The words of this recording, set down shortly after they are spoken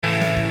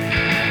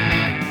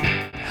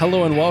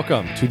Hello and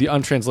welcome to the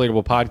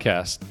Untranslatable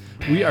podcast.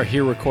 We are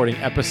here recording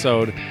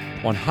episode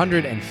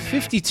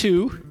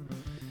 152,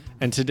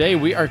 and today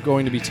we are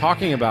going to be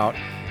talking about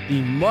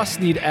the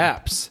must-need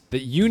apps that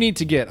you need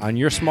to get on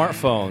your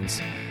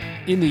smartphones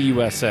in the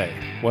USA.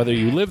 Whether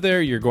you live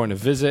there, you're going to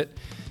visit,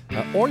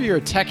 or you're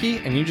a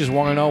techie and you just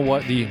want to know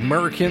what the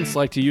Americans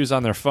like to use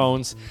on their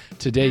phones,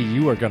 today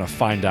you are going to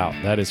find out.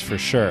 That is for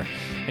sure.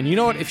 And you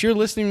know what? If you're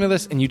listening to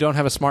this and you don't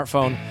have a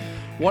smartphone,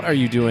 what are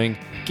you doing?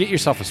 Get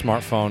yourself a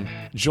smartphone.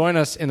 Join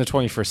us in the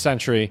 21st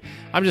century.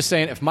 I'm just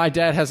saying, if my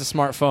dad has a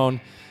smartphone,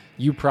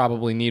 you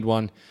probably need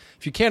one.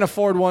 If you can't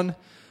afford one,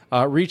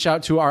 reach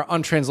out to our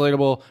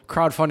Untranslatable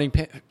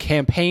crowdfunding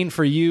campaign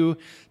for you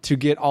to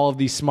get all of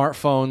these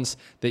smartphones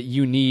that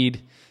you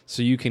need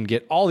so you can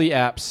get all the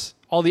apps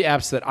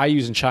that I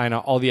use in China,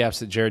 all the apps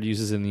that Jared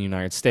uses in the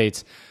United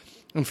States,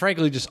 and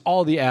frankly, just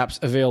all the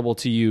apps available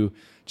to you.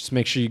 Just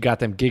make sure you got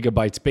them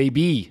gigabytes,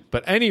 baby.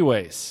 But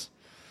anyways,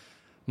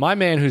 my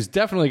man who's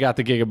definitely got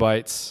the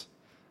gigabytes,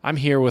 I'm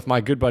here with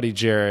my good buddy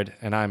Jared,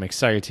 and I'm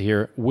excited to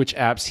hear which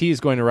apps he is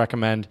going to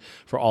recommend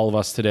for all of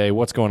us today.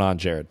 What's going on,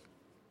 Jared?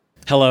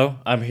 Hello,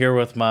 I'm here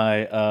with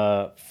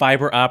my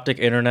fiber optic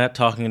internet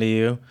talking to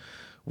you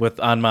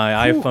on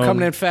my iPhone.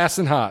 Coming in fast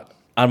and hot.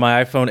 On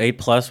my iPhone 8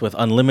 Plus with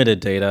unlimited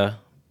data,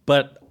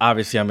 but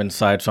obviously I'm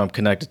inside, so I'm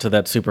connected to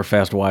that super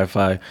fast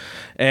Wi-Fi.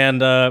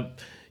 And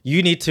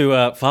you need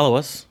to follow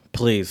us,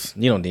 please.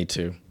 You don't need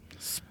to.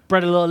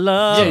 Spread a little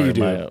love. Yeah, you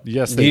do.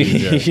 Yes, they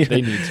do.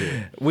 They need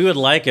to. We would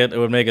like it. It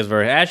would make us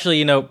very...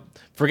 Actually,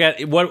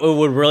 forget what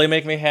would really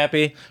make me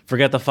happy.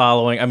 Forget the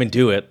following. I mean,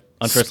 do it.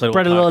 Untranslatable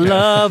Spread a little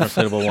love.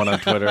 Untranslatable one on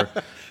Twitter.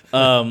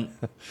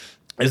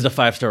 Is the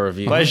 5-star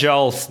review. No,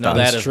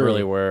 that is true.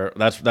 really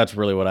that's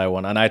really what I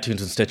want on iTunes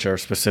and Stitcher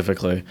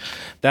specifically.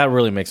 That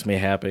really makes me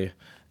happy.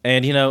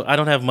 And I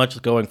don't have much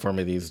going for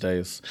me these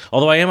days.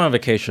 Although I am on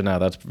vacation now,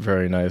 that's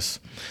very nice.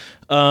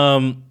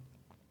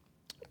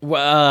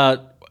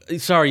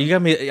 Sorry, you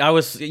got me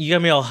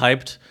all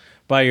hyped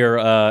by your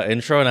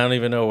intro, and I don't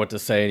even know what to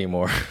say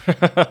anymore.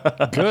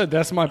 Good,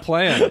 that's my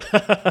plan.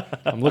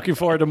 I'm looking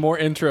forward to more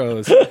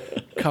intros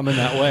coming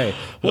that way.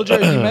 Well,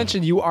 Jared, you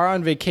mentioned you are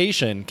on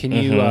vacation. Can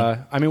you?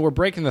 We're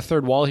breaking the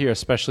third wall here,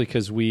 especially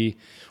because we've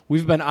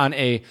been on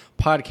a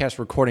podcast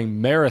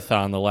recording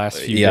marathon the last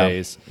few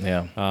days.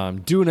 Yeah,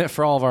 doing it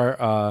for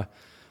all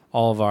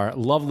of our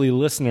lovely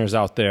listeners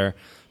out there.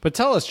 But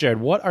tell us, Jared,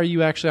 what are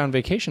you actually on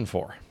vacation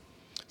for?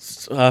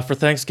 For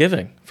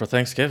Thanksgiving.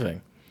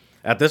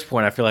 At this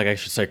point, I feel like I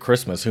should say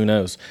Christmas. Who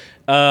knows?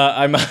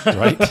 I'm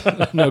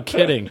right. No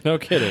kidding.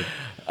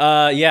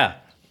 Yeah.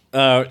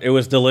 It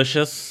was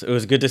delicious. It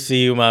was good to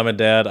see you, Mom and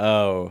Dad.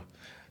 Oh,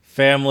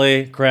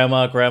 family,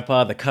 Grandma,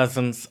 Grandpa, the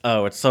cousins.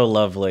 Oh, it's so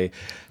lovely.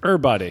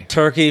 Everybody.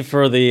 Turkey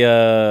for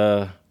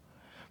the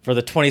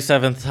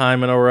 27th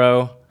time in a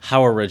row.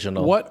 How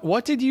original.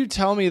 What did you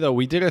tell me though?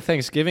 We did a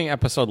Thanksgiving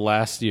episode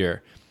last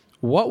year.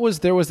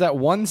 There was that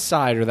one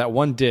side or that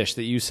one dish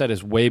that you said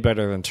is way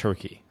better than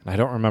turkey. I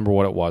don't remember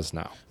what it was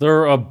now.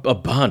 There are a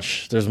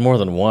bunch. There's more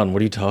than one.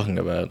 What are you talking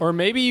about? Or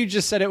maybe you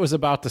just said it was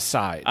about the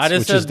sides. I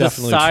just said the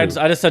sides.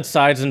 True. I just said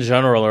sides in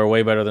general are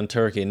way better than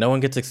turkey. No one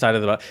gets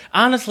excited about.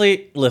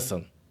 Honestly,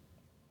 listen.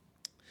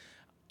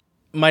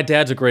 My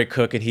dad's a great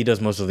cook, and he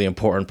does most of the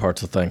important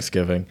parts of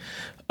Thanksgiving,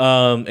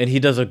 and he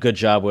does a good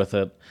job with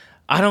it.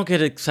 I don't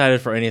get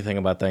excited for anything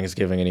about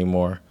Thanksgiving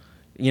anymore.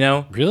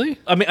 Really?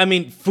 I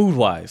mean,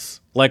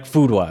 food-wise.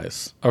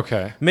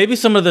 Okay. Maybe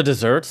some of the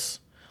desserts.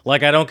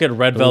 Like, I don't get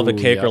red velvet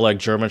cake or, like,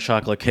 German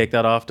chocolate cake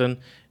that often.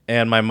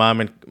 And my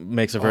mom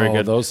makes a very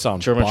good those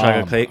sound German bomb.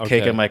 chocolate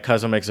cake, and my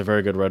cousin makes a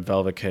very good red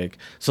velvet cake.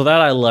 So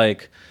that I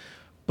like.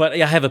 But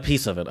I have a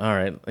piece of it. All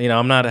right.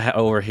 I'm not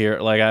over here.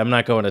 Like, I'm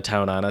not going to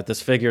town on it.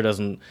 This figure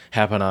doesn't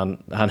happen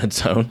on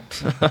its own.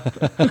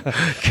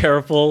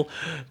 Careful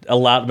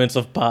allotments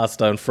of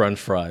pasta and French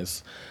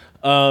fries.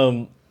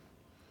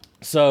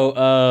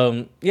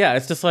 So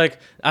it's just like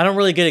I don't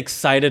really get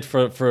excited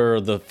for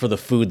the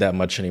food that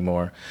much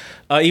anymore.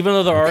 Even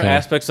though there are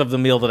aspects of the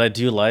meal that I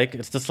do like,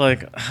 it's just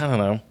like I don't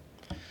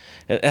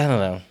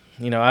know.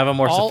 I have a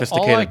more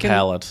sophisticated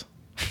palate.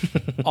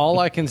 all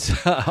I can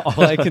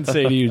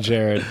say to you,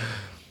 Jared,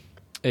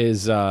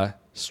 is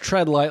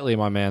tread lightly,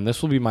 my man.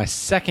 This will be my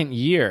second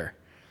year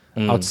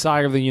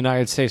outside of the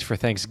United States for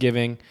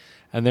Thanksgiving,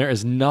 and there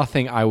is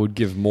nothing I would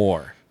give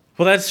more.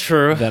 Well, that's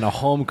true. Than a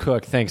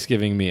home-cooked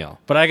Thanksgiving meal.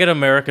 But I get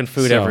American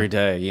food every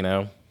day,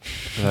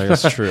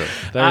 That's true.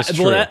 That is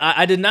true. Well,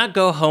 I did not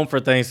go home for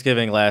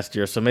Thanksgiving last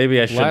year, so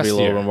maybe I should be a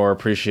little bit more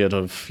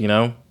appreciative,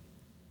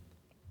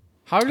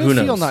 How did you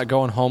feel not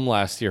going home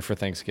last year for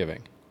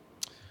Thanksgiving?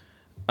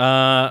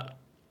 I'm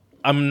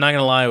not going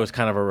to lie, it was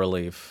kind of a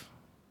relief.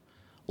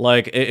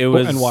 Like, it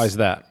was... And why is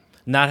that?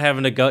 Not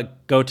having to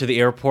go to the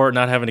airport,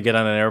 not having to get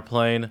on an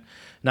airplane,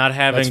 not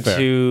having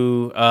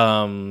to...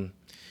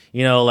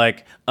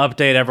 like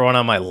update everyone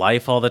on my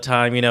life all the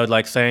time,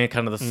 like saying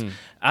kind of this,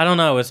 I don't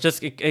know. It's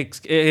just, it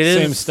is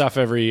same stuff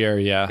every year.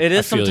 Yeah. It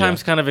is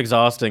sometimes kind of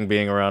exhausting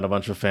being around a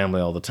bunch of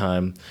family all the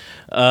time.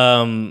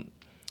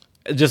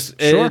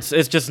 Sure.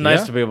 It's just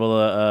nice to be able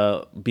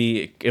to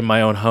be in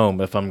my own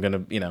home if I'm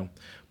gonna,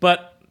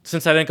 But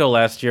since I didn't go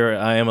last year,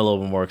 I am a little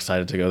bit more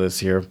excited to go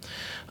this year.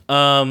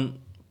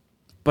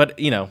 But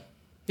yeah,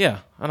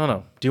 I don't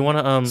know. Do you want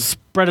to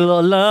spread a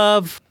little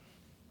love?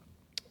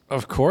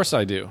 Of course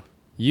I do.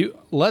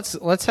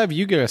 Let's have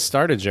you get us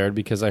started, Jared,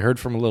 because I heard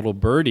from a little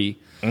birdie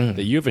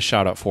that you have a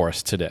shout out for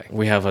us today.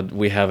 We have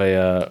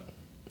a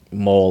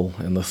mole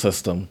in the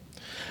system.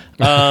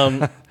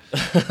 The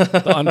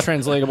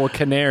untranslatable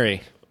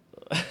canary.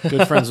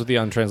 Good friends with the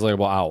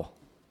untranslatable owl.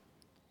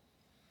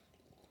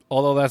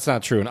 Although that's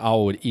not true. An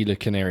owl would eat a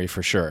canary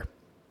for sure.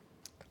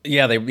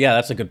 Yeah,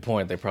 that's a good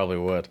point. They probably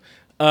would.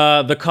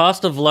 The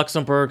cost of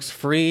Luxembourg's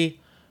free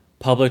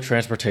public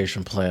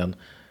transportation plan.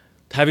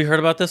 Have you heard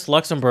about this?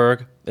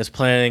 Luxembourg is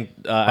planning,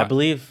 I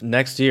believe,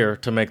 next year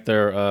to make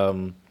their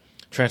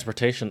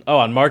transportation. Oh,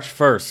 on March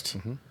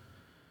 1st,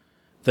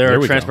 their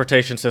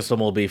transportation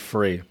system will be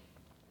free.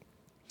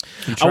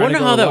 I wonder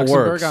how that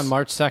works. On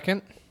March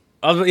 2nd?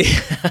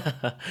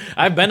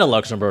 I've been to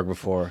Luxembourg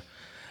before.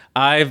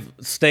 I've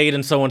stayed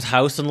in someone's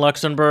house in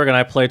Luxembourg, and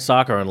I played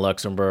soccer in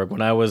Luxembourg.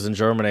 When I was in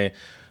Germany,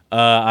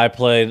 I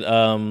played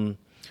the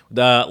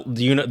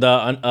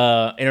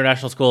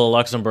International School of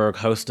Luxembourg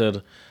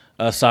hosted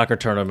a soccer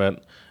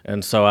tournament,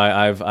 and so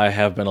I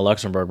have been to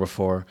Luxembourg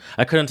before.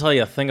 I couldn't tell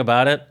you a thing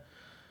about it.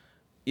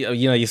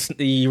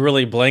 You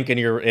really blink and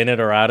you're in it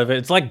or out of it.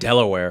 It's like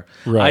Delaware.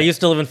 Right. I used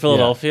to live in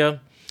Philadelphia. Yeah.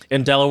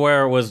 And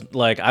Delaware was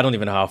like, I don't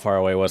even know how far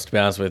away it was, to be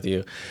honest with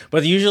you.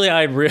 But usually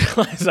I'd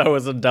realize I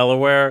was in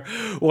Delaware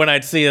when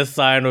I'd see a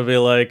sign would be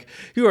like,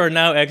 you are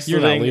now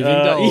exiting. You're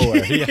not leaving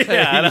Delaware.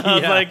 Yeah, and I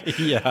was like,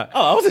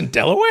 oh, I was in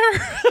Delaware?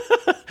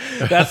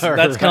 That's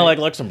kind of like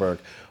Luxembourg.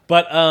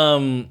 But,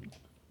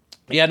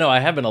 yeah, no, I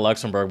have been to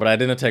Luxembourg, but I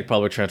didn't take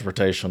public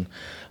transportation.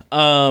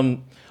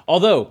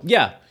 Although,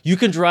 yeah, you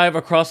can drive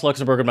across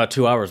Luxembourg in about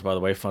 2 hours, by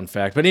the way, fun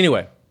fact. But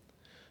anyway,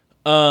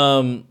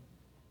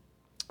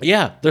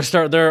 yeah,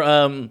 they're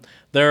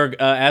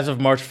as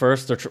of March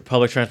 1st, their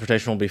public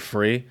transportation will be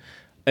free,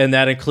 and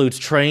that includes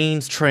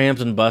trains,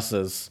 trams, and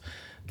buses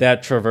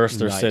that traverse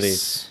their city.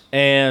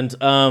 And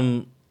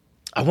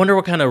I wonder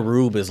what kind of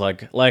rube is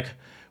like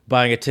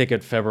buying a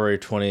ticket February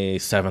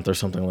 27th or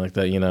something like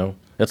that.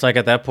 It's like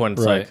at that point,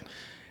 it's like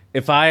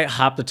if I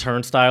hop the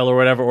turnstile or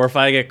whatever, or if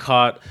I get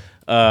caught,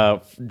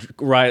 I'm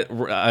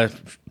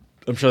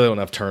sure they don't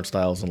have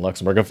turnstiles in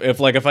Luxembourg.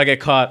 If I get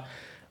caught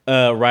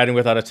riding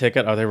without a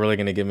ticket, are they really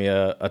going to give me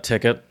a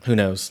ticket? Who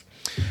knows?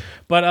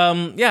 But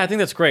yeah, I think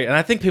that's great, and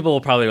I think people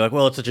will probably be like,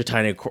 well, it's such a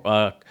tiny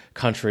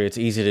country, it's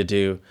easy to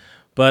do.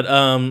 But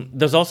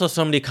there's also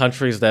so many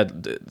countries that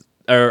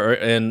are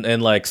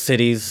in like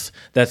cities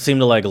that seem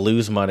to like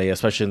lose money,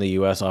 especially in the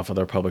U.S. off of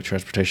their public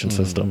transportation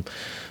system.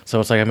 So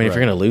it's like, I mean, if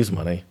you're going to lose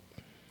money,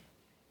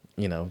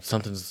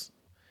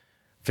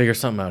 figure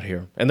something out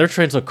here. And their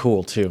trains look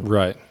cool too.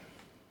 Right.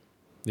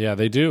 Yeah,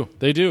 they do.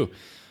 They do,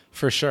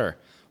 for sure.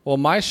 Well,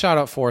 my shout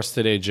out for us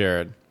today,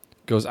 Jared,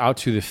 goes out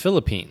to the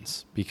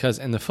Philippines, because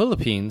in the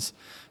Philippines,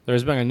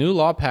 there's been a new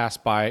law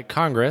passed by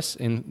Congress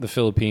in the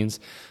Philippines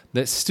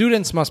that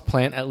students must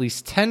plant at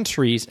least 10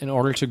 trees in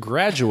order to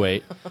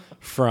graduate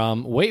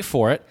from, wait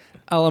for it,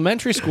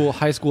 elementary school,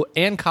 high school,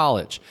 and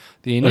college.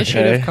 The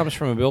initiative comes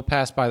from a bill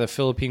passed by the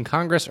Philippine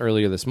Congress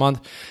earlier this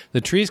month.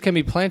 The trees can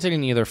be planted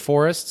in either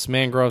forests,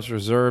 mangroves,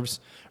 reserves,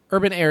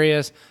 urban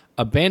areas,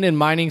 abandoned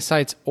mining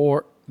sites,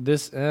 or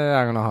this,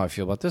 I don't know how I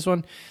feel about this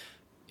one,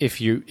 if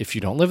you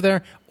don't live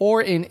there,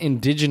 or in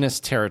indigenous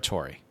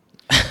territory,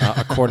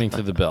 according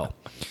to the bill.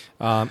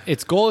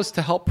 Its goal is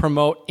to help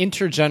promote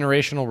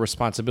intergenerational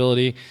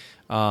responsibility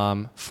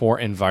for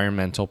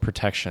environmental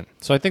protection.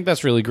 So I think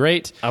that's really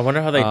great. I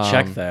wonder how they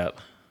check that.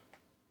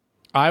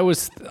 I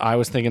was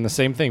thinking the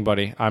same thing,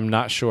 buddy. I'm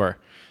not sure.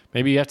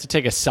 Maybe you have to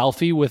take a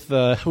selfie with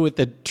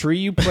the tree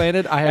you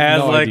planted. I have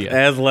no idea.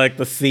 As like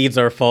the seeds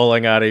are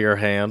falling out of your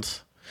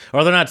hands.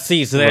 Or they're not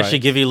seeds. Do they actually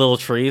give you little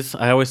trees?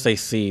 I always say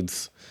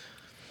seeds.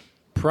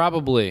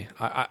 Probably.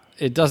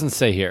 It doesn't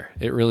say here.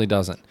 It really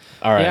doesn't.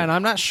 All right. Yeah, and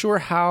I'm not sure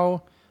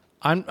how.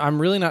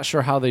 I'm really not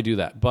sure how they do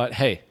that. But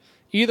hey,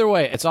 either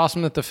way, it's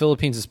awesome that the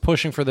Philippines is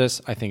pushing for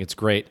this. I think it's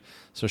great.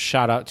 So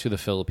shout out to the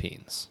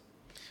Philippines.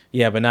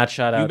 Yeah, but not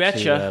shout out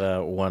to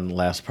that one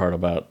last part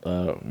about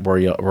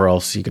where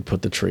else you could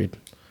put the tree.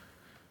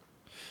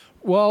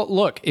 Well,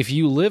 look, if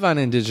you live on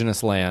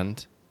indigenous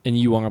land and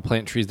you want to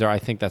plant trees there, I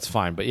think that's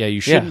fine. But yeah,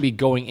 you shouldn't be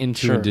going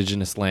into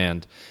indigenous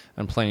land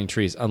and planting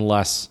trees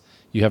unless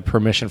you have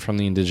permission from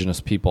the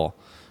indigenous people.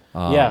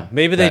 Yeah,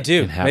 maybe they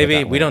do.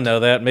 Maybe we don't know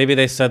that. Maybe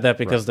they said that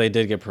because they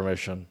did get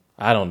permission.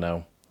 I don't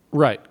know.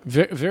 Right.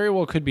 Very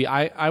well could be.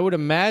 I would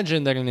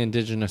imagine that in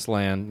indigenous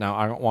land, now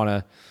I don't want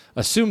to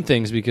assume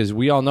things because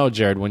we all know,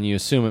 Jared, when you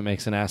assume it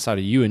makes an ass out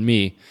of you and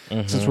me.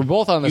 Mm-hmm. Since we're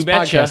both on this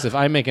podcast, if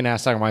I make an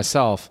ass out of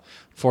myself,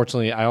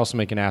 fortunately, I also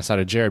make an ass out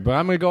of Jared. But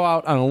I'm going to go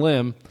out on a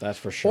limb. That's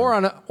for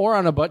sure. Or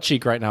on a butt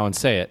cheek right now and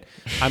say it.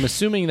 I'm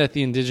assuming that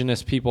the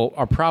indigenous people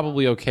are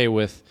probably okay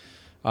with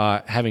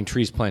having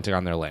trees planted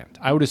on their land.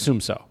 I would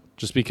assume so.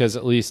 Just because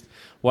at least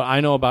what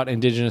I know about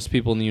indigenous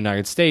people in the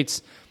United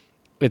States,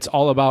 it's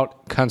all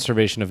about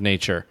conservation of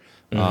nature.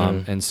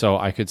 And so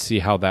I could see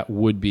how that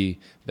would be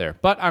there.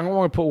 But I don't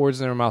want to put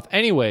words in their mouth.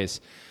 Anyways,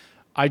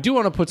 I do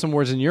want to put some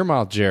words in your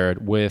mouth,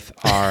 Jared, with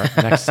our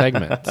next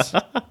segment.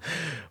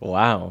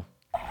 Wow.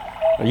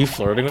 Are you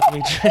flirting with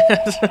me,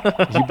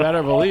 Jared? You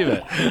better believe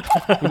it.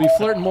 We'll be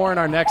flirting more in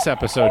our next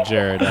episode,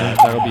 Jared.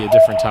 That'll be a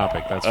different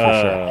topic, that's for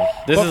sure.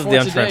 This but is for the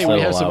today, untranslatable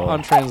we have some level.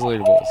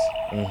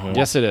 untranslatables.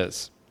 Yes, it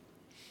is.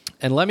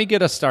 And let me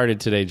get us started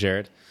today,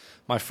 Jared.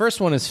 My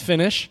first one is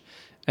Finnish,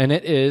 and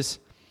it is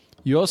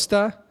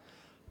Josta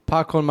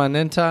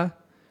pakonmanenta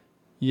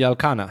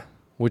jalkana,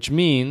 which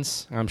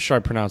means, I'm sure I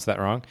pronounced that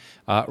wrong,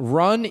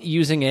 run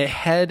using a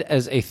head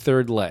as a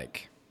third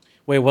leg.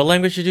 Wait, what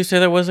language did you say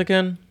that was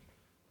again?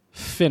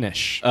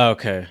 Finnish.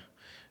 Okay.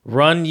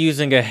 Run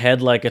using a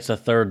head like it's a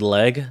third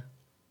leg?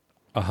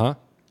 Uh-huh.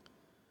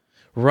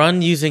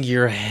 Run using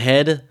your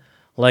head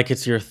like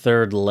it's your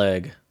third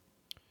leg.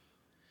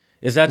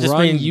 Is that just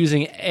Run mean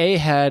using a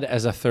head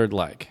as a third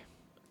leg.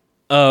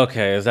 Oh,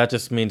 okay. Is that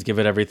just means give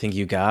it everything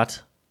you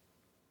got?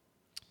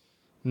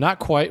 Not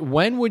quite.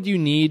 When would you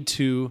need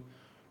to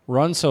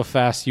run so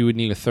fast you would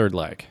need a third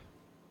leg?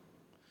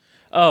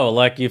 Oh,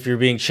 like if you're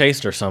being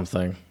chased or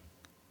something.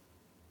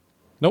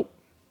 Nope.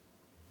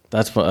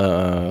 That's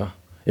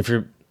if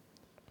you're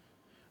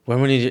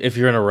if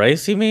you're in a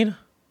race, you mean?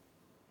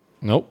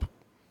 Nope.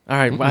 All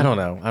right, I don't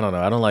know.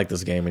 I don't like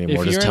this game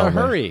anymore. If Just you're in tell a me.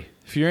 hurry.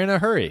 If you're in a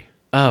hurry.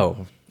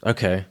 Oh,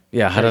 okay.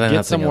 Yeah, how did I Get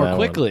not think of somewhere that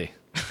one? quickly.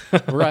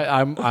 Right.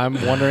 I'm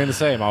wondering the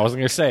same. I wasn't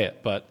going to say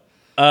it, but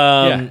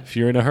yeah, if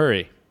you're in a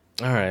hurry.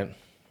 All right.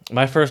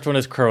 My first one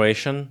is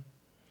Croatian.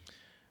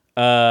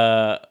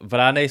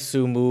 Vrane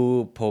su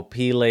mu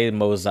popile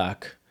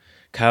mozak.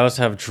 Cows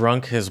have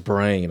drunk his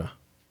brain.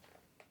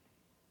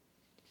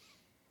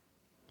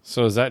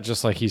 So is that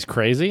just like he's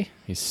crazy?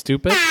 He's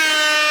stupid? All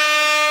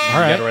You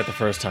right. got it right the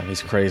first time.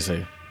 He's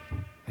crazy.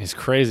 He's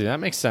crazy. That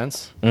makes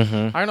sense. I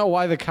don't know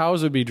why the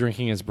cows would be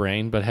drinking his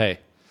brain, but hey.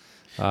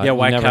 Yeah, you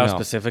why never cow know.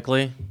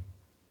 specifically?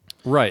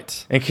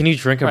 Right. And can you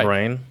drink a Right.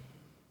 brain?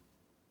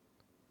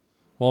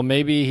 Well,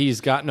 maybe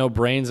he's got no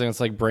brains and it's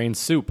like brain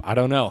soup. I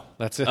don't know.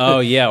 That's it.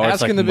 Oh, yeah, or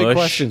it's asking like the big mush.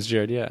 questions,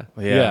 Jared. Yeah.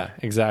 Yeah.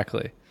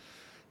 Exactly.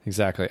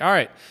 All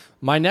right.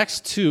 My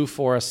next two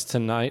for us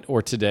tonight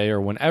or today or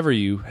whenever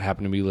you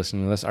happen to be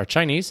listening to this are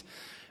Chinese.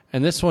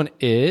 And this one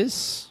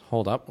is,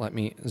 hold up, let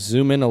me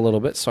zoom in a little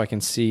bit so I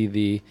can see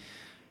the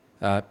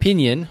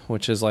pinyin,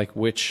 which is like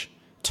which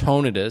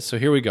tone it is. So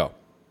here we go.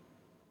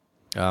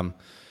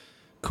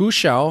 Ku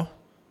xiao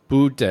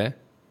bu de,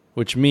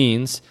 which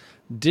means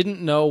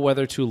didn't know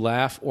whether to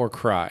laugh or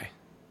cry.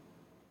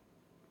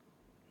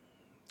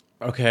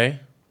 Okay.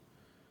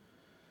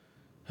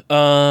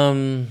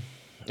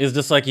 Is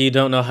this like you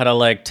don't know how to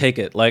like take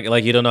it? Like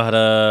you don't know how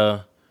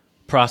to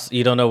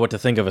you don't know what to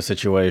think of a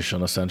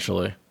situation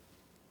essentially.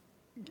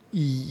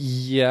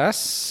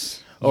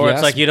 Yes. Or Yes,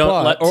 it's like you don't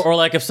but- like or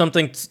like if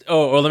something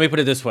or let me put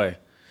it this way.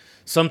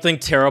 Something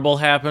terrible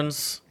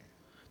happens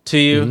to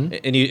you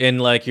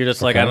and like you're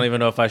just like I don't even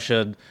know if I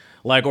should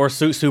like or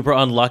super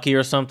unlucky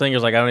or something.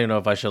 You're like I don't even know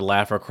if I should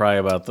laugh or cry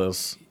about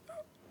this.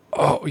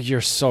 Oh,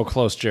 you're so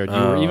close, Jared. You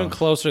were even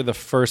closer to the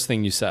first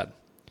thing you said.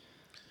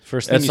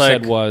 First thing It's you like-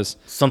 said was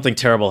Something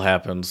terrible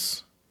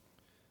happens.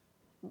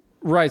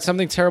 right.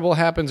 Something terrible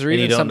happens, or And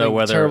you even don't know something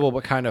whether- terrible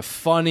but kind of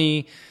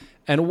funny.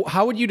 And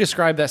how would you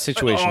describe that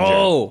situation, Jared?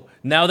 Oh,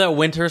 now that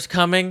winter's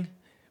coming,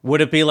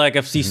 would it be like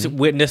if you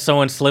witness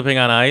someone slipping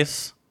on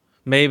ice,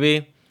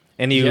 maybe,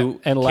 and you Yeah,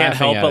 and can't laughing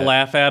help at but it.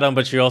 laugh at them,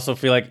 but you also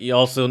feel like you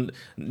also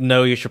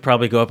know you should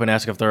probably go up and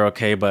ask if they're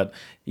okay, but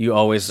you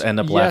always end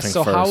up laughing Yes.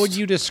 So first. how would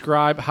you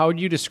describe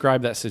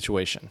that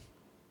situation?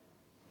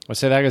 Let's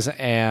say that is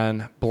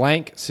an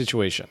blank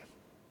situation.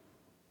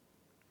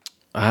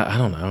 I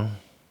don't know.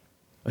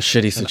 A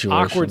shitty situation.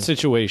 Awkward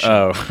situation.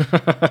 Oh,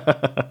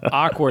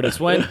 Awkward. It's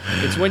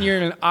when you're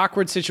in an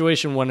awkward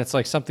situation when it's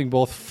like something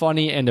both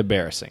funny and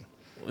embarrassing.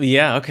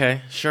 yeah.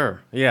 Okay.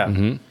 Sure. Yeah.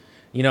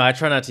 You know, I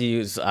try not to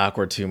use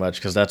awkward too much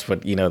because that's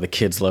what, the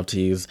kids love to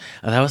use.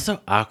 That was so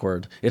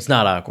awkward. It's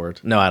not awkward.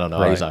 No, I don't know.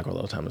 I use Right. awkward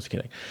all the time. I'm just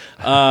kidding.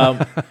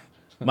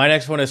 My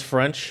next one is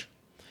French,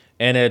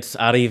 and it's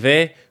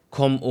arriver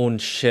comme un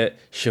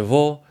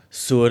chevaux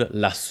sur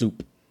la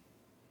soupe.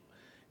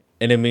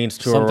 And it means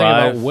to Something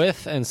arrive. about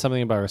with and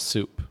something about a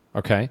soup.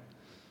 Okay.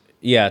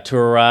 Yeah, to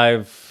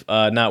arrive,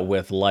 not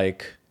with,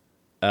 like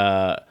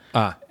a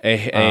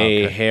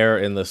okay. hair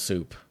in the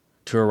soup.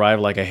 To arrive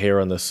like a hair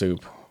in the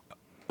soup.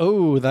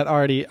 Oh, that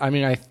already. I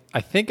mean, I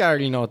think I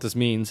already know what this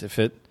means. If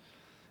it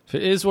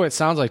is what it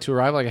sounds like, to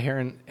arrive like a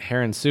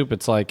hair in soup,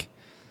 it's like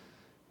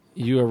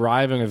you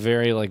arrive in a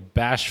very like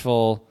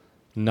bashful,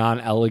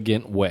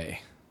 non-elegant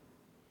way.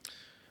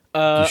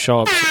 You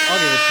show up. I'll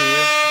give it to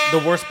you.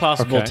 The worst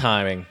possible Okay.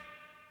 timing.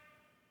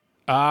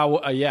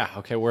 Yeah.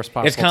 Okay. Worst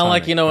possible. It's kind of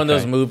like, timing. in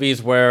those Okay.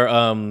 movies where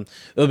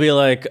it'll be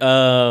like,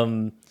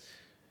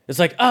 it's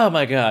like, oh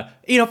my God,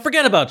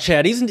 forget about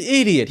Chad. He's an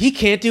idiot. He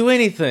can't do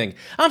anything.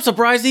 I'm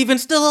surprised he's even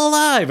still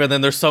alive. And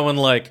then there's someone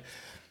like,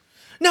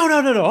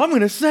 no, I'm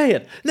gonna say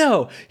it.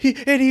 No,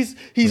 he's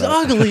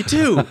ugly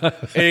too.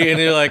 and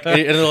they're like,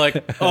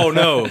 oh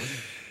no,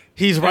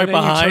 he's right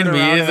behind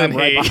me, isn't he?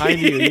 Right behind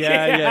you.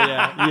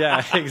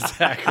 Yeah,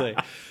 exactly.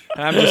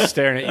 And I'm just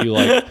staring at you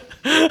like,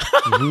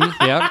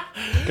 yeah,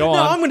 go on.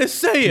 No, I'm going to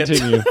say it.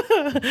 Continue.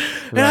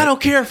 And I don't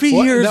care if he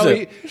hears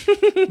it.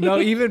 No,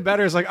 even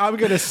better is like, I'm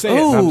going to say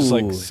it. And I'm just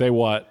like, say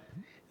what?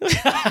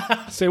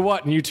 Say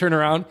what? And you turn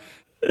around.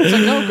 It's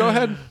like, no, go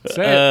ahead.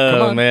 Say it.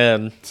 Come on. Oh,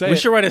 man. We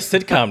should write a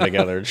sitcom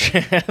together,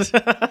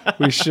 Chad.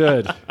 We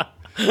should.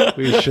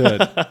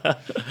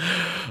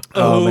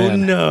 Oh,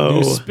 man.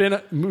 no.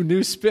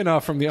 New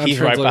spin-off from the Untranslatable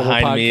He's right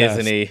behind podcast. me,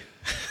 isn't he?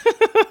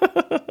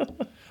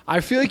 I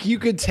feel like you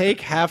could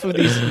take half of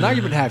these, not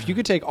even half, you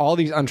could take all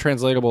these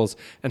untranslatables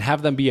and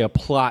have them be a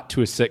plot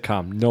to a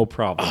sitcom. No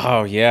problem.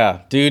 Oh,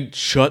 yeah. Dude,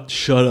 shut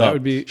up. That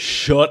would be...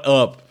 Shut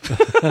up.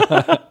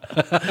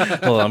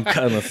 Hold on, I'm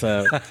cutting this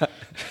out.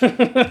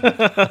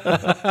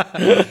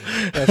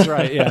 That's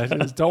right, yeah.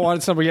 Just don't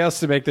want somebody else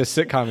to make this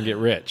sitcom and get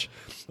rich.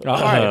 All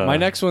right, my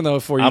next one,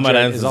 though, for you,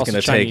 Jared, is also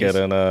Chinese.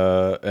 I'm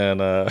going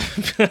to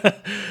take it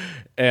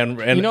and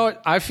you know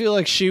what? I feel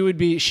like she would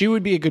be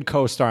a good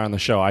co-star on the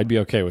show. I'd be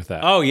okay with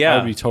that. Oh yeah, I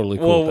would be totally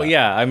cool. Well, with that.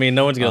 Yeah. I mean,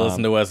 no one's gonna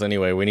listen to us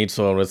anyway. We need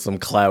someone with some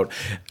clout.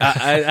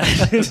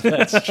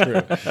 That's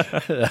true.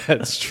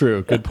 That's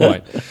true. Good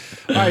point.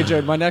 All right,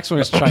 Jared. My next one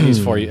is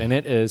Chinese for you, and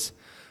it is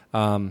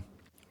Fang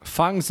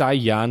Zai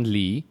Yan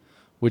Li,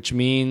 which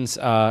means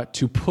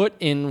to put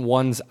in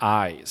one's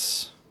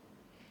eyes.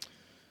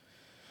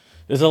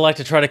 Is it like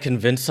to try to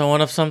convince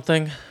someone of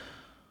something?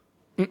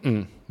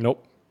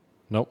 Nope.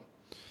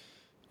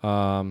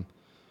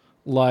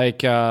 Like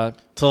to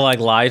like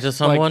lie to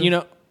someone, like, you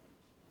know.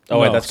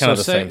 Oh wait, that's kind of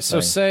the same thing. So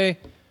say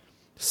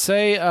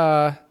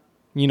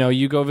you know,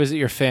 you go visit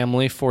your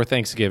family for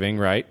Thanksgiving,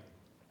 right?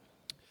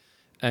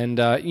 And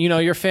you know,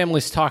 your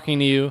family's talking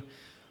to you,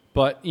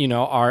 but you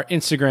know, our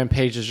Instagram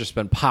page has just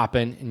been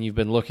popping, and you've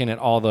been looking at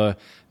all the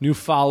new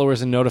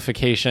followers and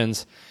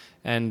notifications,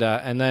 and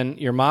then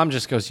your mom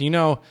just goes, you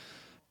know,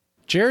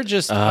 Jared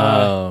just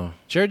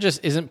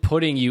isn't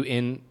putting you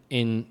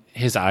in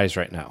his eyes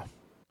right now.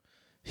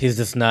 He's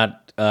just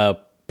not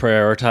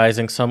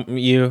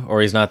prioritizing you, or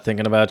he's not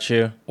thinking about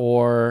you,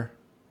 or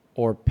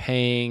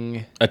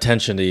paying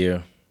attention to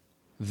you.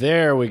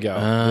 There we go.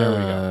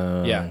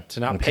 Yeah, to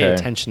not pay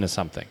attention to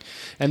something.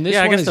 And this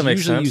one is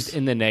usually used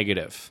in the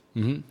negative.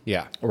 Mm-hmm.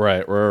 Yeah.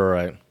 Right.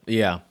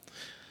 Yeah.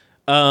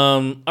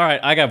 All right,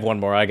 I got one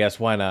more, I guess.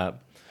 Why not?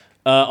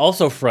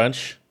 Also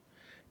French.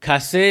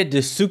 Casser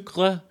de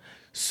sucre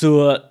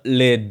sur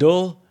le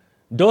dos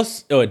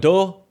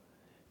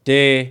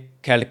de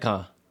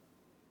quelqu'un.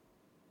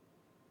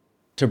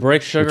 To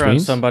break sugar on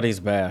somebody's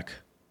back.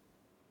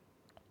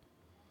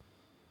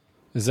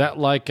 Is that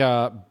like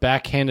a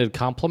backhanded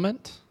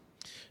compliment?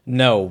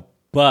 No,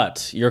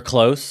 but you're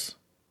close.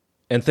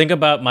 And think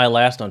about my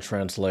last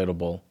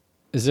Untranslatable.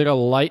 Is it a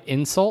light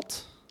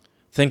insult?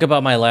 Think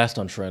about my last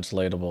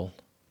Untranslatable.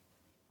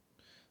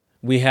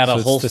 We had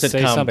a whole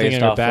sitcom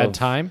based off bad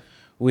time.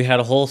 We had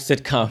a whole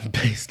sitcom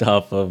based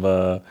off of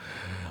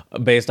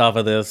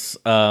this.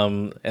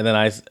 And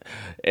then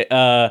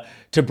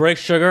to break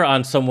sugar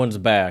on someone's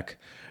back.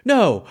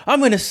 No, I'm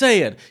going to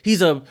say it.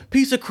 He's a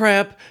piece of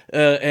crap.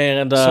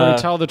 So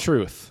tell the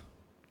truth.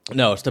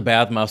 No, it's to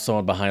badmouth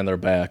someone behind their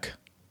back.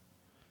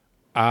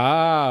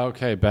 Ah,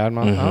 okay.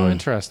 Badmouth. Mm-hmm. Oh,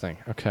 interesting.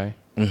 Okay.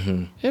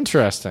 Mm-hmm.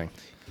 Interesting.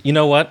 You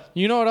know what?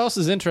 You know what else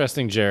is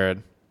interesting,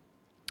 Jared?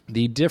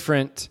 The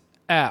different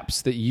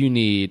apps that you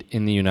need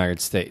in the United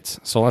States.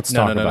 So let's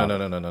talk about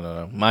it.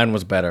 No. Mine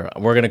was better.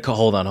 We're going to...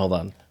 Hold on.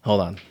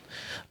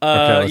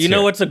 Okay, you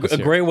know what's a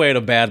great way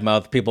to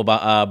badmouth people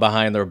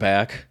behind their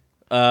back?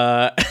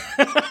 That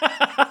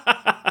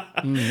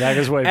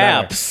is way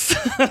better. Apps.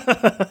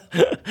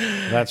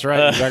 That's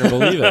right. You better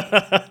believe it.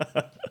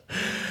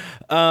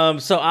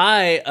 So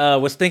I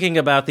was thinking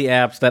about the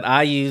apps that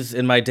I use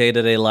in my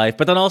day-to-day life,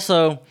 but then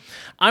also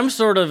I'm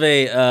sort of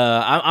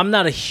I'm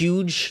not a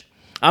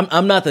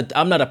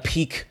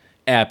peak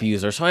app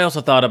user. So I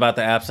also thought about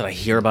the apps that I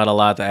hear about a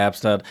lot, the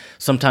apps that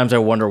sometimes I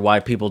wonder why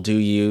people do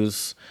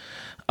use.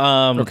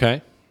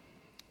 Okay.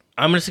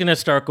 I'm just going to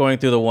start going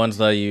through the ones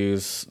that I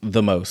use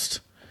the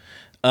most.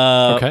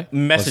 Messaging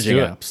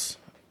apps.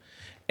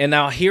 And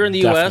now here in the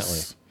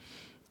U.S.,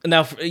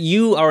 now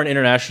you are an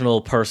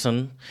international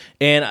person,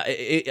 and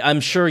I'm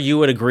sure you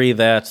would agree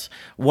that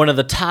one of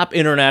the top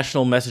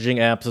international messaging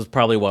apps is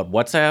probably what?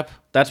 WhatsApp?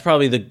 That's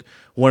probably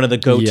one of the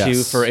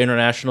go-to for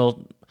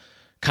international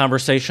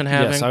conversation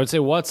having. Yes, I would say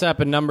WhatsApp,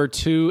 and number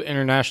 2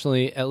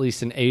 internationally, at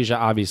least in Asia,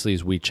 obviously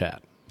is WeChat.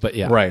 But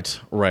yeah. Right.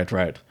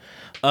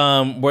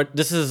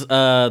 This is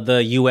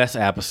the U.S.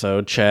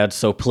 episode, Chad,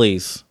 so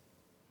please.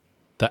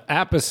 The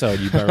episode,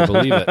 you better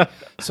believe it.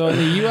 So in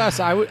the U.S.,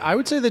 I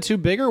would say the 2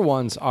 bigger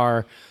ones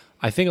are,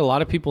 I think a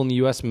lot of people in the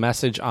U.S.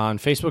 message on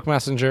Facebook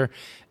Messenger,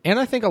 and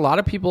I think a lot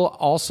of people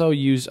also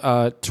use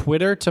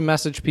Twitter to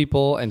message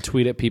people and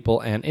tweet at people,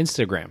 and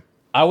Instagram.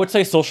 I would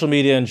say social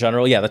media in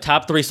general. Yeah, the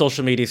top 3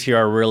 social medias here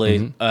are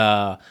really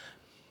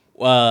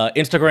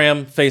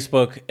Instagram,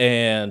 Facebook,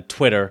 and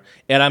Twitter,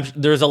 and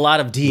there's a lot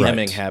of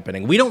DMing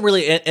happening. We don't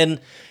really, and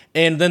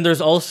then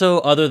there's also,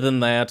 other than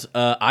that,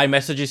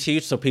 iMessage is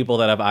huge. So people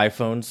that have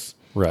iPhones,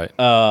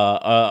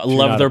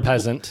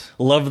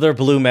 love their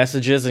blue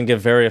messages and get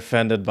very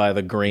offended by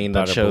the green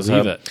that shows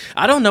up. It.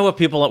 I don't know what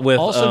people with.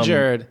 Also,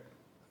 Jared,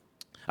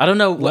 I don't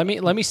know. Let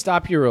me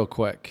stop you real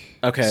quick.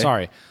 Okay,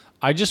 sorry.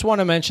 I just want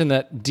to mention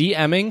that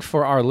DMing,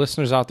 for our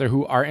listeners out there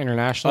who are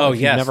international,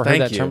 if you've never heard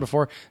that term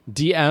before,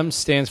 DM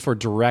stands for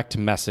direct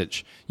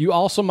message. You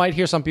also might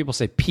hear some people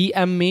say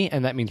PM me,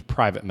 and that means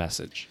private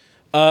message.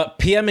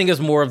 PMing is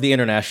more of the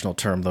international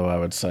term, though, I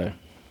would say.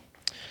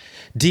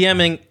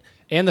 DMing...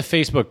 And the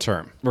Facebook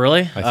term.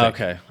 Really?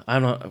 Okay.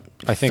 I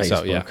think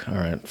so, yeah. All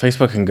right.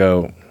 Facebook can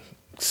go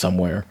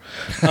somewhere.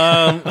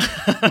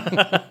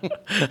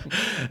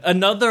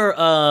 Another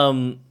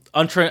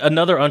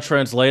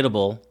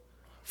untranslatable...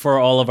 for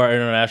all of our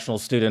international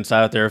students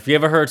out there. If you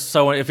ever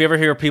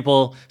hear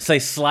people say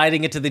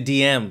sliding into the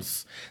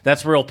DMs,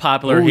 that's real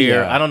popular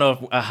here. Yeah. I don't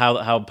know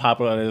how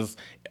popular it is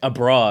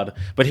abroad,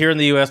 but here in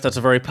the US, that's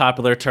a very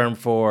popular term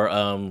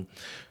for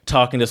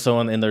talking to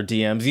someone in their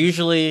DMs.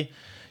 Usually,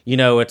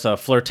 it's a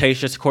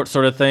flirtatious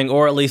sort of thing,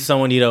 or at least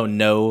someone you don't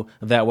know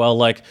that well.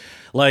 Like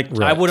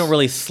I wouldn't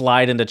really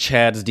slide into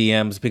Chad's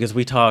DMs because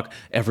we talk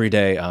every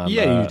day.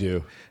 You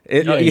do.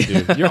 You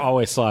do. You're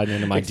always sliding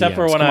into my Except DMs.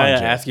 for when I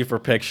ask you for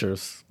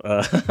pictures.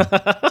 Right.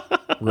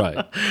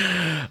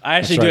 I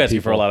actually do ask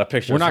you for a lot of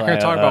pictures. We're not going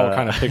to talk about what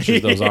kind of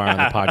pictures those are on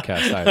the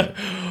podcast either.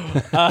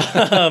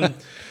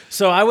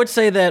 So I would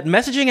say that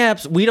messaging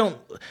apps,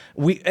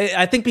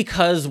 I think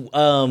because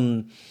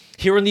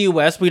here in the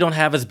U.S., we don't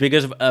have as big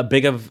of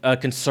a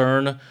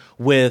concern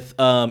with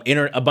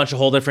a bunch of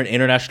whole different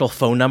international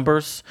phone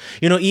numbers.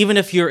 Even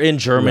if you're in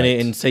Germany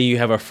and say you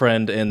have a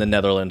friend in the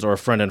Netherlands or a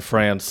friend in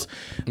France,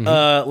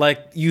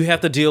 you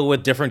have to deal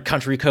with different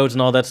country codes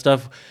and all that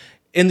stuff.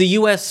 In the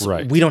U.S.,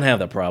 we don't have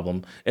that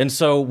problem, and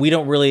so we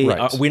don't really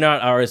we're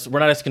not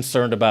as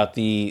concerned about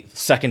the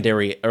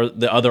secondary or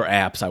the other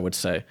apps, I would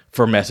say,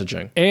 for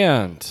messaging.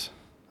 And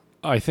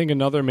I think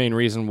another main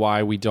reason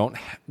why we don't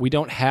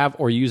have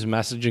or use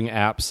messaging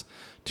apps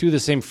to the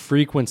same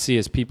frequency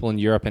as people in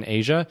Europe and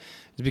Asia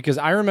is because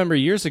I remember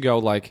years ago,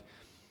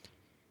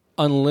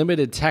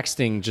 unlimited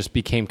texting just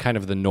became kind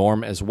of the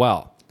norm as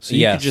well. So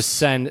you could just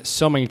send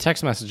so many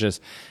text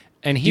messages.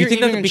 And here,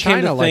 even in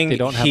China, they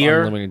don't have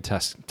unlimited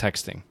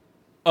texting.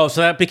 Oh,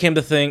 so that became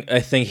the thing, I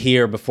think,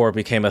 here before it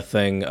became a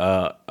thing,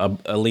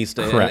 at least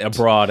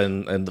abroad.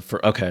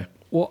 Okay.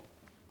 Well,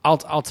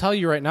 I'll tell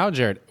you right now,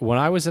 Jared, when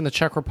I was in the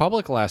Czech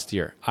Republic last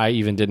year, I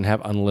even didn't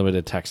have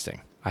unlimited texting.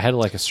 I had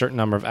a certain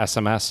number of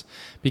SMS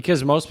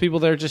because most people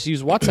there just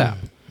use WhatsApp.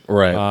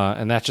 Right.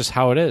 And that's just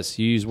how it is.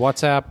 You use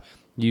WhatsApp,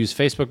 you use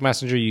Facebook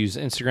Messenger, you use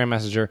Instagram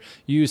Messenger,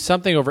 you use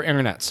something over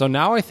internet. So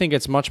now I think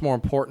it's much more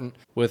important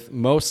with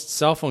most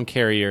cell phone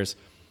carriers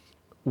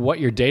what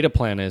your data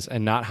plan is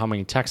and not how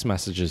many text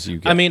messages you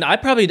get. I mean, I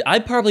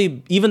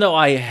probably even though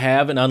I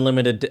have an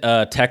unlimited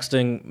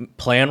texting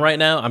plan right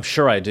now, I'm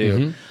sure I do.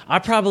 Mm-hmm. I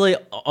probably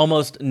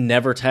almost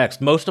never text.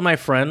 Most of my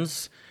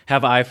friends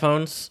have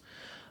iPhones.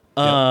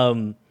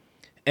 Yep.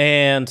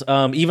 And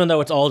even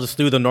though it's all just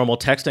through the normal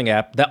texting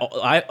app, that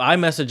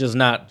iMessage is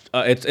not.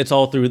 It's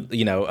all through.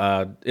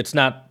 It's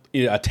not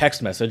a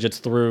text message. It's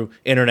through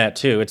internet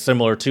too. It's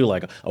similar to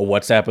like a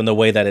WhatsApp in the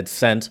way that it's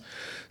sent.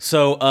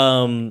 So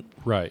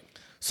right.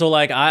 So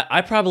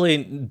I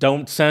probably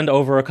don't send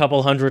over a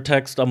couple hundred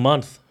texts a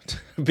month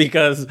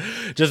because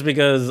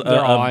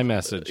they're all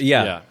iMessage.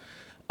 Yeah.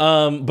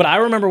 But I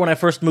remember when I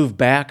first moved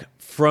back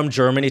from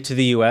Germany to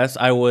the US,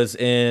 it was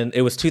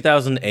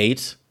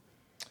 2008.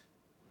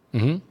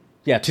 Mm-hmm.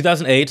 Yeah,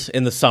 2008,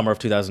 in the summer of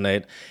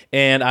 2008,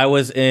 and I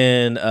was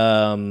in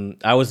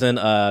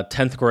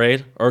 10th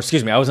grade, or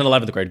excuse me, I was in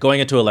 11th grade, going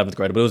into 11th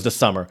grade, but it was the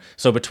summer,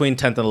 so between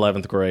 10th and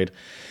 11th grade,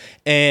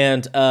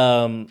 and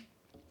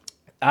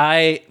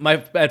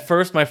my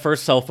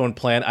first cell phone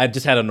plan, I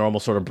just had a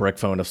normal sort of brick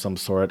phone of some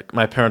sort.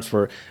 My parents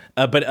were,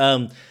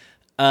 I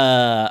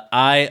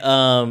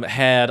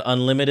had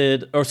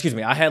unlimited, or excuse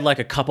me, I had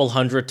a couple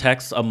hundred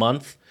texts a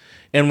month,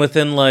 and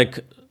within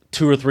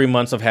 2 or 3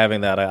 months of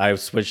having that, I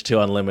switched to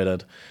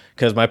unlimited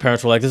because my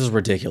parents were like, "This is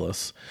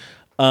ridiculous."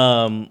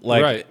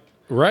 Right,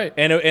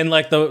 and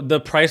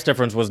the price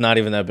difference was not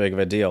even that big of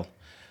a deal.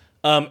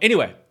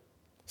 Anyway,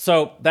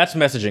 so that's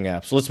messaging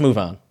apps. Let's move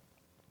on.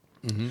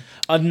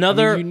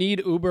 Mm-hmm. You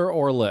need Uber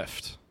or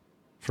Lyft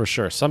for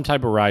sure, some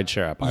type of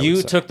rideshare app.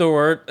 You took the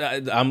word.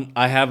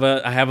 I have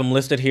them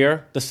listed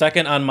here. The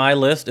second on my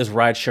list is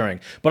ride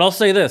sharing. But I'll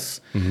say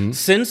this: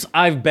 since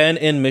I've been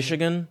in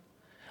Michigan,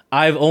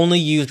 I've only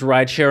used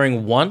ride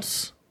sharing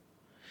once,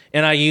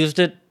 and I used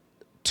it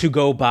to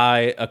go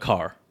buy a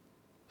car.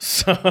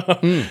 So,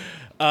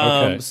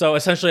 okay. So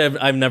essentially,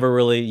 I've never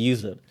really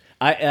used it.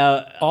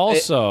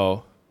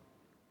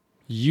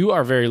 You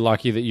are very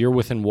lucky that you're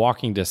within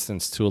walking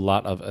distance to a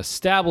lot of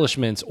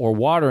establishments or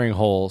watering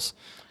holes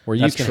where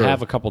you can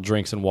have a couple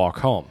drinks and walk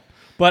home.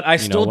 But I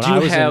still do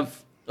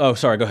have. Oh,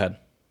 sorry. Go ahead.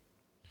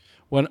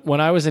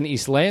 When I was in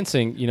East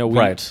Lansing,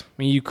 Right.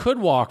 I mean, you could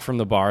walk from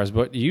the bars,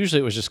 but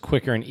usually it was just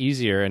quicker and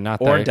easier and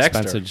not that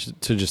expensive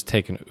to just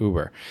take an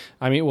Uber.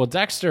 I mean, well,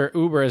 Dexter,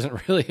 Uber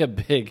isn't really a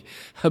big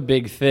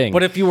thing.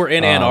 But if you were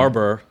in Ann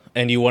Arbor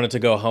and you wanted to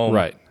go home,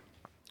 right,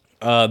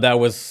 that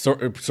was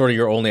sort of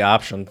your only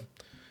option.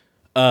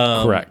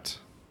 Correct.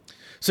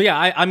 So yeah,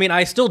 I mean,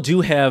 I still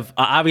do have.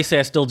 Obviously,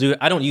 I still do.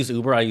 I don't use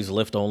Uber. I use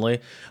Lyft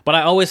only. But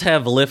I always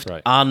have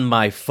Lyft on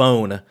my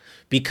phone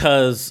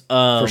because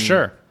for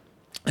sure.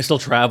 I still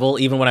travel,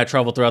 even when I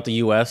travel throughout the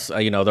U.S.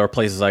 There are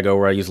places I go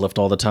where I use Lyft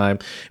all the time.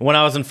 When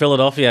I was in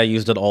Philadelphia, I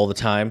used it all the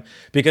time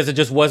because it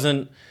just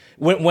wasn't.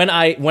 When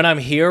I'm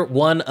here,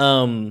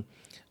 I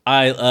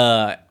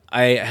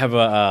have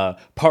a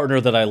partner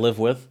that I live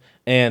with,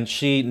 and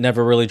she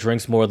never really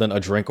drinks more than a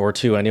drink or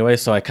two anyway.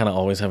 So I kind of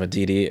always have a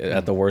DD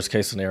at the worst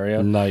case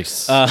scenario.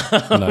 Nice,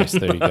 nice.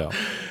 There you go.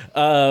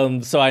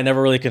 So I never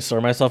really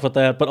concern myself with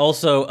that, but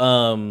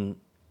also.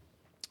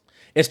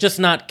 It's just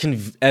not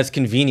as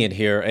convenient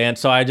here, and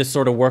so I just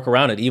sort of work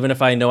around it. Even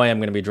if I know I am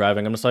going to be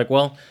driving, I'm just like,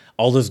 well,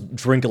 I'll just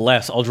drink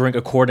less. I'll drink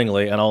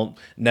accordingly, and I'll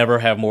never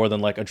have more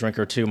than like a drink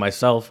or two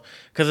myself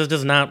because it's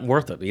just not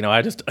worth it.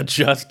 I just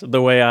adjust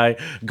the way I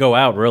go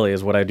out. Really,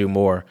 is what I do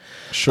more.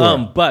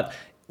 Sure, but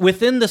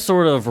within the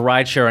sort of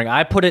ride sharing,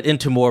 I put it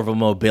into more of a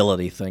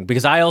mobility thing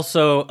because I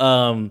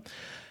also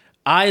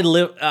I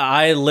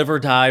live or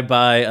die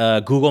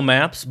by Google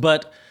Maps,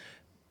 but.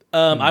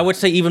 I would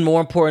say even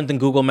more important than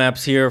Google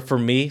Maps here for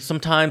me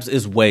sometimes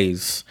is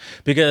Waze.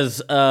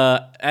 Because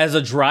as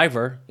a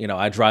driver,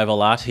 I drive a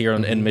lot here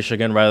in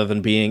Michigan rather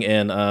than being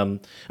in,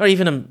 or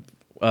even in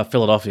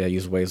Philadelphia, I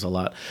use Waze a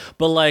lot.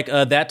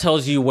 But that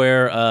tells you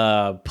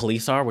where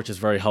police are, which is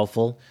very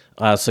helpful.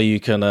 So you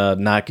can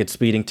not get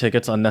speeding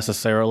tickets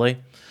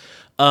unnecessarily.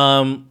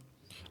 I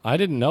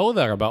didn't know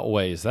that about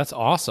Waze. That's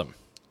awesome.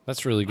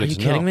 That's really good to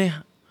know. Are you kidding me?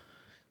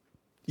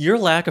 Your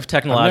lack of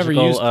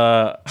technological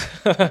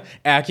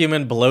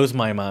acumen blows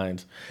my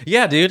mind.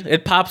 Yeah, dude.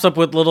 It pops up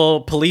with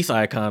little police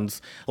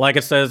icons. Like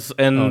it says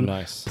in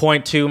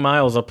 0.2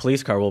 miles, a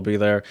police car will be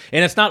there.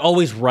 And it's not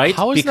always right.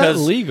 How is that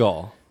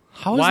legal?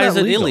 Why is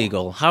it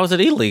illegal? How is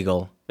it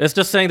illegal? It's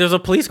just saying there's a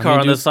police car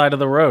on the side of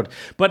the road.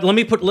 But let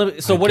me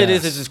put... So what it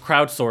is it's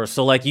crowdsourced.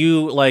 So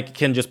you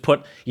can just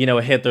put,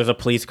 a hit, there's a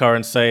police car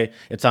and say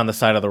it's on the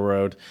side of the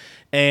road.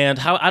 And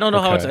I don't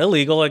know how it's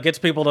illegal. It gets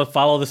people to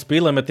follow the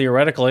speed limit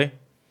theoretically.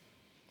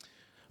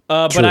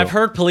 But I've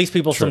heard police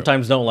people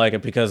sometimes don't like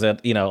it because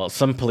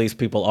some police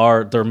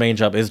people their main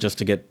job is just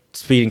to get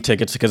speeding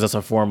tickets because it's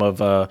a form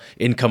of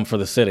income for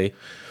the city.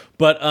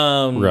 But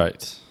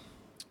right.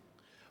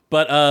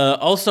 But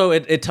also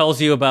it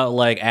tells you about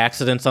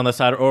accidents on the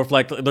side, or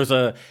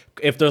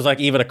if there's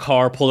even a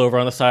car pulled over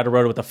on the side of the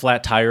road with a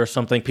flat tire or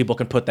something, people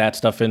can put that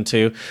stuff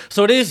into.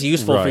 So it is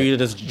useful for you to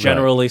just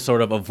generally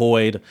sort of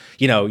avoid.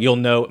 You'll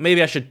know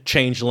maybe I should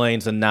change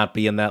lanes and not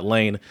be in that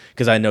lane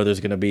because I know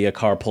there's going to be a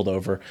car pulled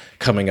over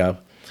coming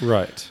up.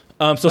 Right.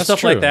 So that's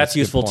stuff like that's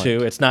useful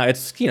too. It's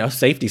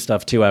safety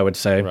stuff too, I would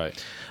say.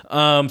 Right.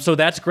 So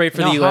that's great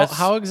for the U.S.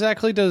 How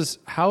exactly does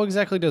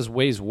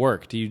Waze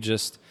work? Do you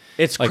just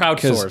It's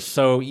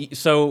crowdsourced.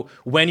 So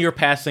when you're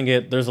passing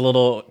it, there's a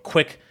little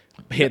quick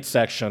hit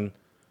section.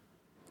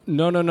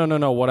 No.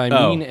 What I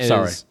mean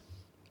is,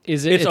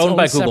 is it it's owned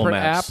by Google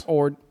Maps app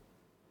or?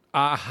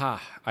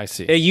 Aha, I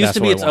see. It used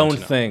to be its own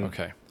thing.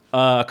 Okay.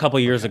 A couple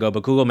years ago,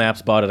 but Google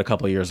Maps bought it a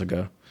couple years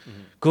ago.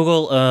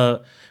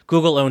 Mm-hmm.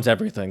 Google owns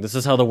everything. This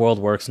is how the world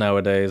works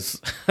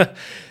nowadays.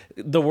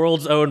 The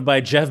world's owned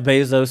by Jeff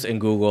Bezos and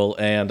Google,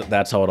 and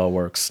that's how it all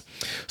works.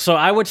 So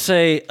I would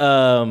say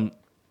Waze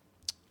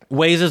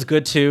is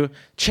good too.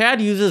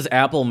 Chad uses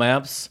Apple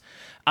Maps.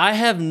 I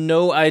have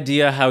no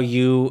idea how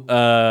you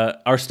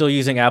are still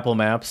using Apple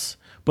Maps,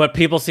 but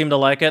people seem to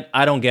like it.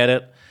 I don't get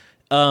it.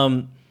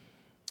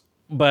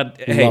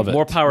 But hey,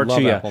 more power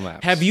to you. Apple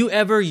Maps. Have you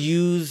ever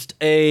used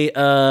a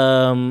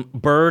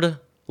Bird,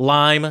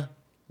 Lime,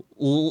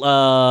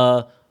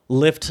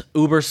 Lyft,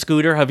 Uber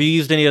scooter? Have you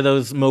used any of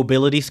those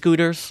mobility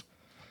scooters?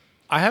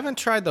 I haven't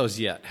tried those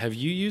yet. Have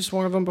you used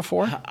one of them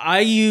before?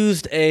 I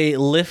used a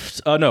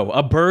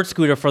Bird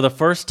scooter for the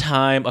first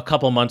time a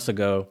couple months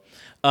ago.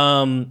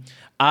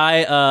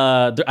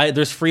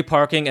 There's free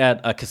parking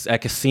at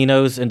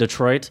casinos in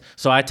Detroit,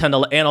 so I tend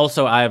to, and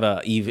also I have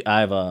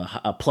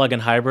a plug-in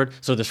hybrid,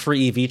 so there's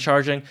free EV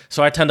charging,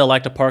 so I tend to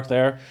like to park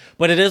there.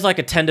 But it is like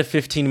a 10 to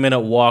 15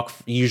 minute walk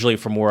usually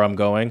from where I'm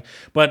going.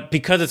 But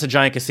because it's a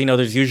giant casino,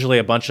 there's usually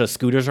a bunch of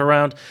scooters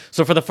around.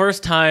 So for the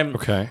first time,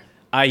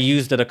 I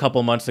used it a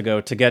couple months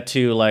ago to get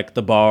to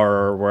the bar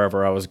or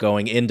wherever I was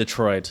going in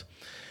Detroit.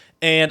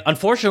 And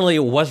unfortunately,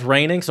 it was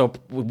raining, so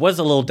it was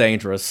a little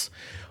dangerous.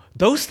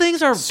 Those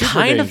things are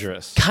kind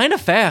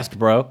of fast,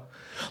 bro.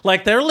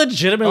 They're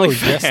legitimately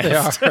fast.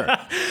 Yes, they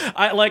are.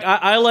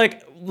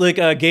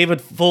 I gave it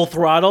full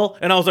throttle,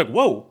 and I was like,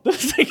 "Whoa,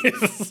 this thing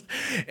is!"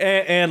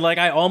 And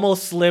I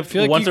almost slipped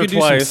once or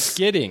twice. Do some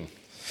skidding.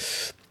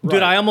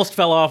 Dude, I almost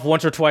fell off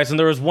once or twice, and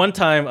there was one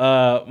time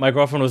my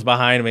girlfriend was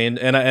behind me,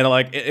 and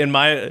like in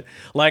my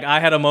I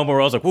had a moment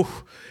where I was like, "Whoo,"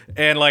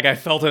 and like I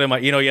felt it in my,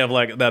 you have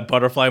like that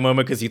butterfly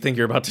moment because you think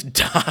you're about to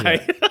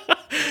die.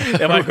 Yeah.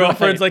 And my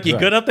girlfriend's like, "You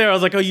good up there?" I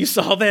was like, "Oh, you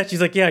saw that?"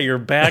 She's like, "Yeah, your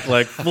back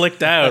like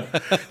flicked out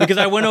because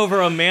I went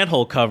over a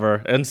manhole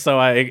cover, and so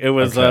it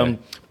was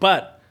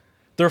but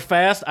they're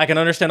fast. I can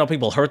understand how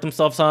people hurt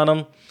themselves on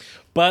them,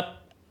 but."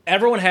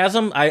 Everyone has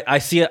them. I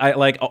see it.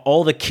 Like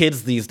all the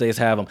kids these days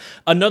have them.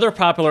 Another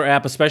popular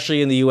app,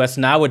 especially in the U.S.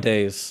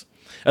 nowadays,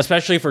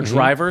 especially for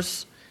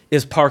drivers,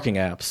 is parking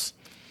apps.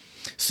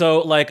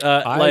 So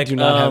I do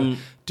not have.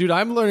 Dude,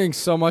 I'm learning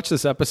so much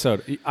this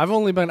episode. I've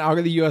only been out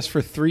of the U.S.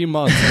 for 3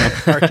 months, and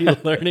I'm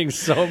already learning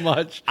so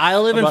much. I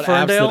live in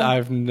Ferndale. Apps that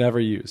I've never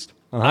used.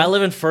 I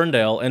live in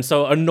Ferndale, and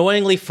so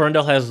annoyingly,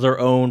 Ferndale has their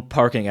own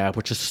parking app,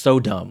 which is so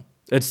dumb.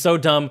 It's so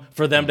dumb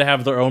for them to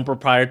have their own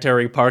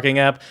proprietary parking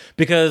app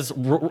because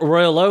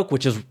Royal Oak,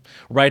 which is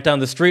right down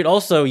the street,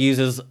 also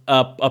uses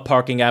a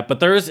parking app, but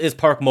theirs is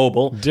Park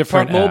Mobile.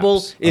 Different Park Mobile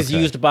apps. is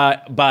used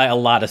by a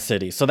lot of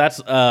cities, so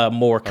that's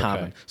more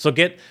common. Okay. So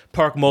get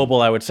Park Mobile,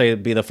 I would say,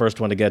 be the first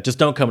one to get. Just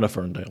don't come to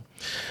Ferndale.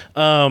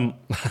 Don't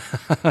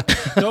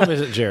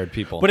visit Jared,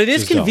 people. But it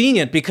is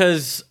convenient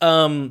because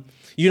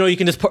you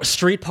can just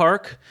street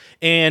park.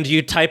 And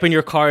you type in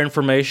your car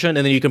information,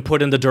 and then you can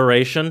put in the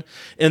duration.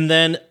 And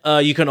then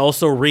you can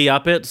also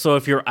re-up it. So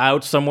if you're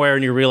out somewhere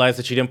and you realize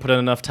that you didn't put in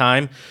enough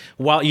time,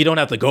 while you don't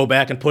have to go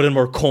back and put in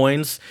more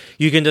coins,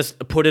 you can just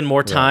put in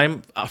more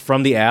time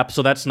from the app.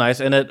 So that's nice.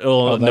 And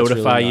it'll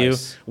notify you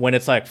when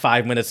it's like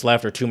 5 minutes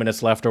left or 2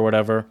 minutes left or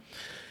whatever.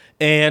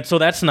 And so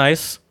that's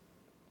nice.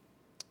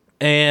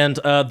 And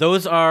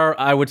those are,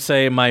 I would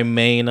say, my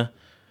main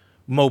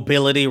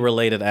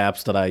mobility-related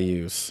apps that I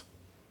use.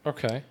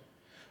 Okay.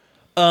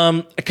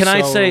 Can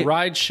I say a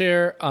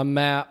rideshare, a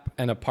map,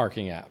 and a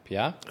parking app?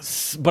 Yeah,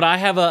 but I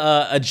have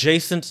a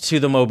adjacent to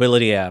the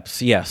mobility apps.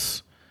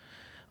 Yes,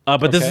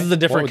 but this is a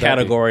different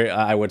category.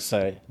 I would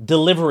say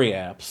delivery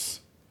apps.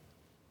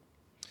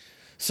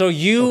 So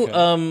you,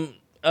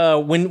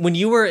 when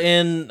you were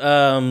in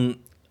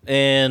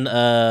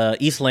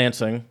East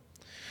Lansing,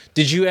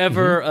 did you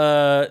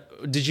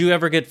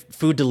ever get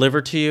food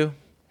delivered to you?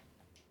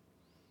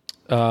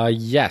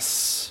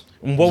 Yes.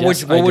 What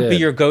would be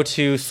your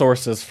go-to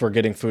sources for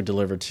getting food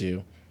delivered to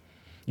you?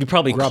 You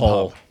probably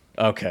call.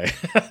 Okay.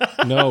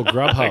 No,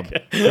 Grubhub.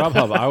 Okay.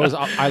 Grubhub.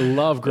 I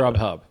love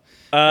Grubhub.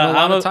 A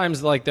lot of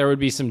times, like there would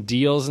be some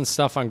deals and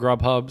stuff on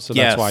Grubhub, so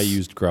that's why I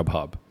used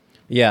Grubhub.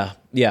 Yeah.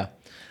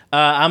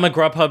 I'm a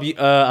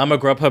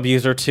Grubhub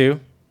user too.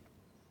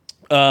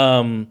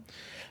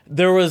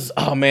 There was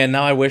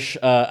now I wish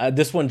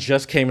this one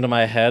just came into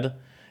my head.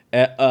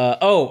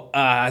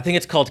 I think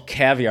it's called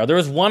Caviar. There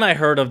was one I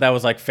heard of that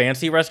was like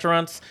fancy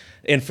restaurants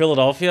in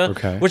Philadelphia,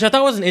 which I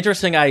thought was an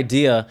interesting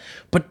idea,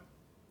 but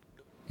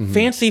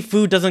fancy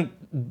food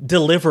doesn't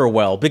deliver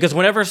well because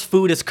whenever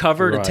food is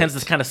covered, it tends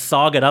to kind of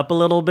sog it up a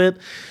little bit.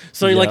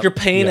 So you're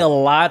paying a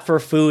lot for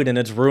food and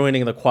it's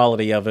ruining the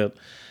quality of it.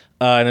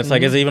 And it's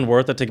like, is it even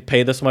worth it to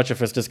pay this much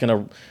if it's just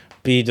going to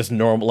be just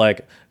normal,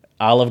 like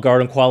Olive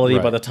Garden quality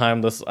by the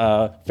time this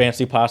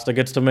fancy pasta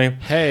gets to me?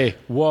 Hey,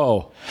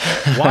 whoa.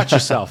 Watch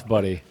yourself,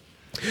 buddy.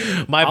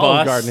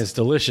 Olive Garden is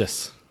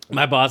delicious.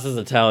 My boss is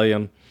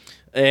Italian.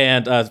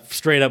 And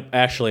straight up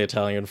actually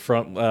Italian,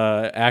 from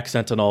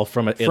accent and all,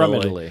 from Italy. From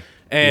Italy.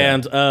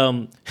 And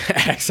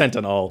accent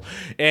and all.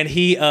 And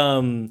he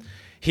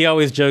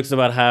always jokes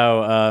about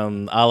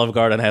how Olive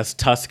Garden has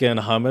Tuscan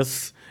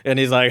hummus. And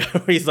he's like,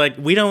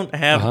 we don't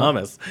have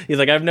hummus. He's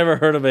like, I've never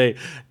heard of a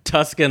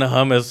Tuscan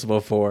hummus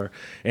before.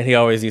 And he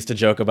always used to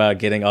joke about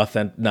getting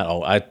authentic.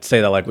 No, I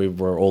say that like we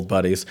were old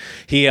buddies.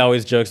 He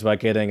always jokes about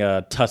getting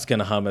a Tuscan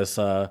hummus,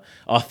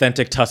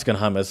 authentic Tuscan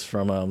hummus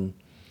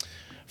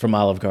from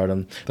Olive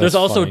Garden. There's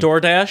also funny.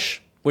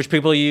 DoorDash, which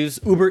people use.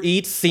 Uber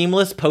Eats,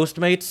 Seamless,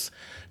 Postmates,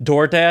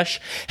 DoorDash.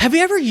 Have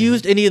you ever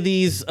used any of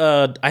these?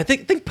 I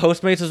think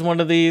Postmates is one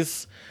of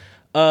these.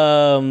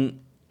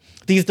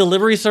 These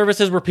delivery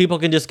services where people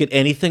can just get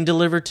anything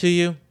delivered to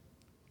you?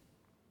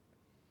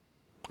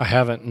 I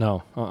haven't,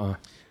 no.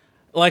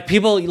 Like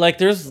people, like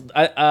there's,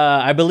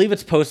 I believe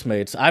it's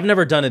Postmates. I've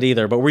never done it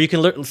either, but where you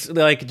can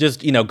like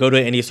just, go to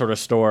any sort of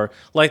store.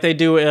 Like they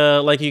do,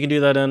 like you can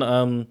do that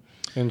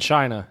in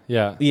China,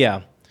 yeah.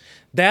 Yeah.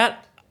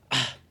 That,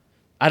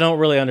 I don't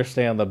really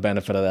understand the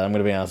benefit of that, I'm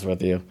going to be honest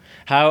with you.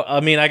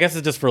 I guess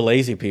it's just for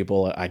lazy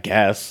people, I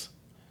guess.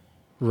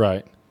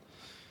 Right.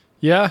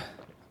 Yeah.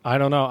 I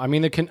don't know. I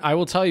mean, I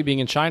will tell you, being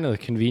in China, the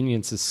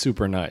convenience is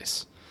super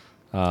nice.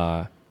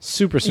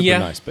 Super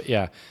nice. But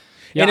yeah.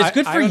 And it's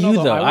good for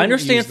you, though. I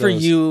understand for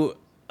you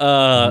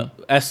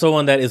as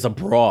someone that is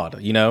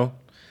abroad,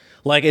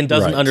 like, and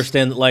doesn't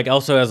understand, like,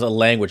 also has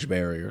language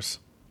barriers.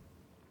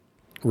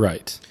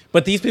 Right.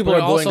 But these people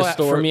are going to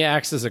store. For me,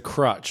 acts as a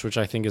crutch, which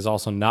I think is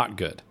also not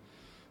good.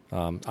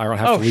 I don't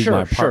have to leave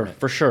my apartment.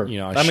 For sure.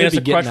 It's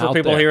a crutch for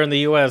people here in the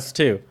U.S.,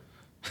 too.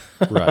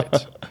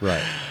 Right.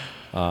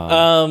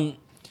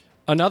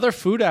 Another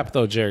food app,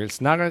 though, Jared, it's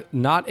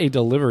not a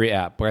delivery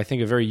app, but I think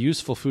a very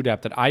useful food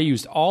app that I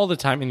used all the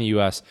time in the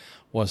U.S.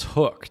 was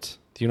Hooked.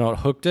 Do you know what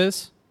Hooked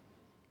is?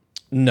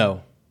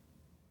 No.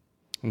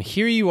 And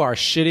here you are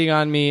shitting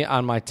on me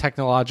on my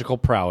technological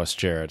prowess,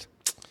 Jared.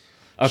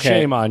 Okay.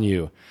 Shame on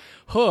you.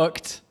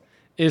 Hooked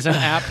is an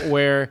app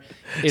where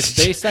it's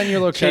based on your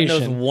location. Chad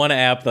knows one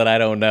app that I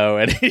don't know,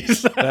 and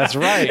he's That's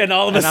right. And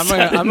all of a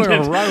sudden, I'm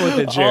going to run with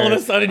it, Jared. All of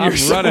a sudden, you're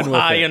so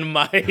high and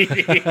mighty.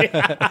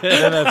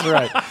 That's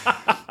right.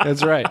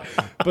 That's right.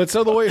 But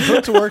so the way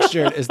Hooked works,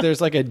 Jared, is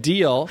there's like a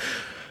deal,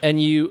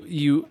 and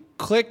you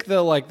click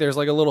there's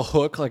like a little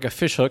hook, like a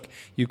fish hook.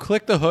 You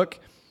click the hook,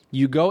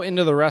 you go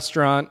into the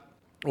restaurant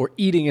or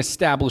eating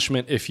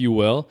establishment, if you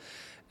will,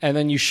 and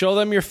then you show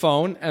them your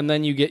phone, and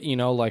then you get,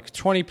 like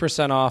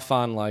 20% off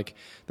on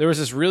there was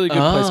this really good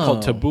place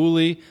called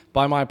Tabbouleh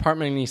by my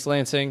apartment in East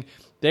Lansing.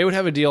 They would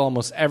have a deal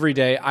almost every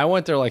day. I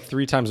went there like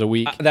 3 times a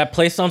week. That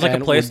place sounds like a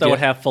place that would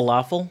have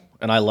falafel,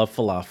 and I love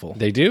falafel.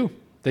 They do.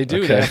 They do.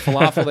 Okay. They have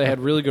falafel. They had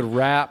really good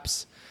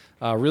wraps,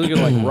 really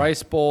good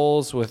rice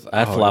bowls with.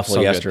 I had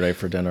falafel yesterday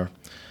for dinner.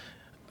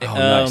 Oh,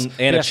 nice.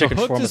 And a chicken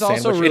Hooked shawarma is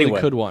also sandwich. a really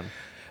Anyway. good one.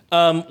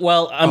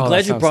 Well, I'm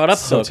glad you brought up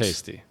so Hooked.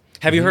 tasty.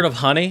 Have you heard of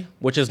Honey,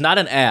 which is not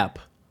an app,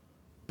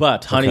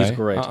 but Honey's Okay.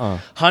 great.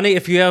 Honey,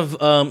 if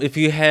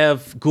you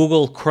have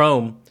Google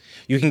Chrome,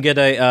 you can get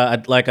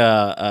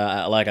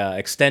a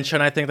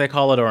extension, I think they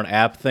call it, or an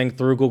app thing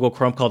through Google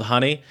Chrome called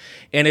Honey.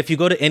 And if you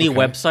go to any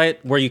website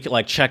where you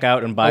can check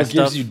out and buy It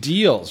stuff, gives you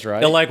deals,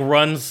 right? it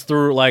runs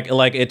through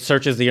it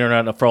searches the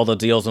internet for all the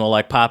deals, and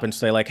it'll pop and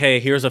say hey,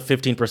 here's a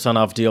 15%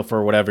 off deal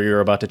for whatever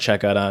you're about to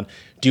check out on.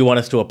 Do you want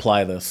us to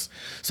apply this?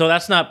 So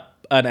that's not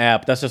an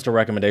app. That's just a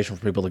recommendation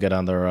for people to get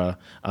on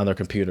their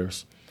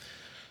computers.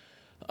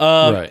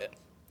 Right.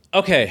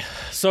 Okay,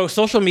 so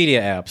social media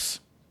apps.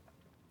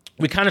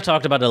 We kind of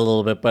talked about it a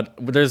little bit, but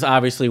there's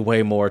obviously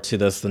way more to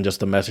this than just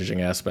the messaging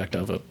aspect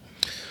of it.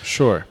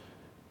 Sure.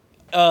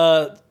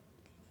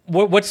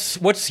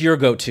 What's your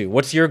go-to?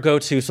 What's your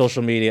go-to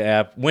social media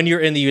app when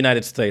you're in the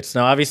United States?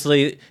 Now,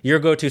 obviously, your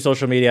go-to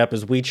social media app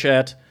is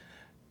WeChat,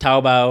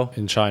 Taobao.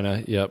 In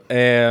China, yep.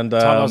 And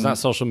Taobao's not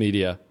social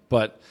media,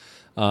 but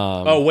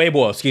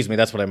Weibo. Excuse me,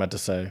 that's what I meant to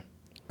say.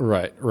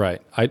 Right.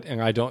 I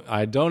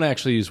don't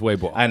actually use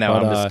Weibo. I know.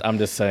 But, I'm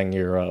just saying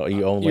you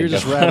only. You're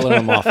just rattling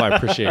them off. I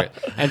appreciate it.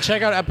 And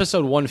check out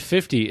episode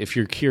 150 if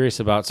you're curious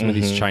about some of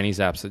these Chinese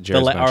apps that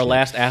Jared's mentioned. Our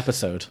last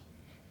episode.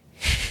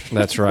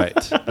 That's right.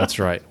 That's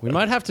right. We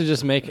might have to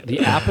just make the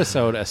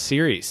episode a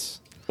series.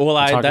 Well,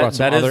 talk about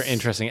some other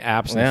interesting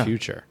apps in the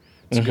future.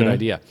 It's a good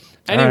idea.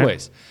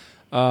 Anyways,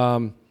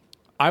 I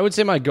would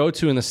say my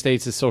go-to in the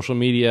States is social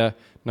media.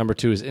 Number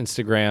 2 is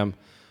Instagram.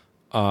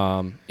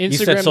 Instagram, you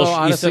said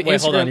honestly,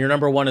 wait, hold on. Your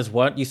number 1 is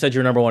what? You said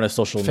your number 1 is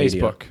social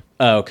media. Facebook.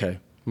 Oh, okay.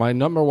 My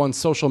number 1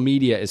 social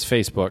media is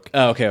Facebook.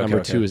 Oh, okay.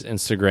 Number 2 is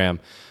Instagram.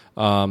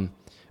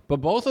 But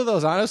both of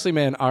those, honestly,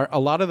 man, a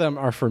lot of them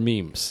are for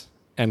memes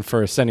and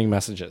for sending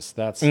messages.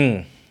 That's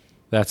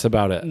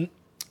about it.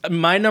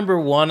 My number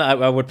 1,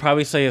 I would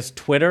probably say, is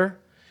Twitter,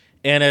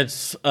 and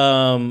it's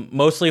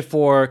mostly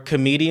for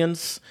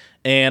comedians,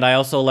 and I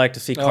also like to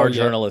see car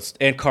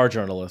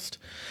journalists.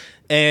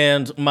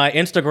 And my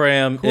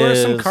Instagram Who are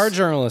some car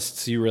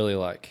journalists you really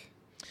like?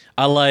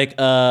 I like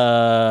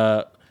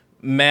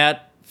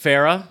Matt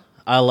Farah.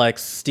 I like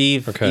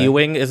Steve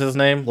Ewing is his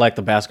name, like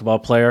the basketball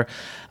player.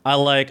 I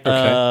like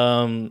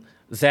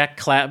Zach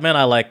Clapman.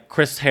 I like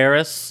Chris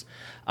Harris.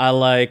 I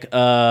like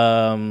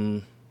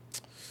now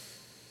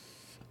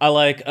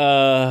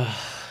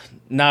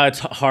it's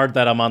hard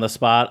that I'm on the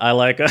spot. I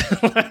like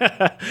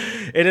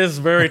it is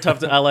very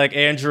tough I like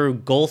Andrew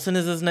Golson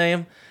is his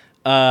name.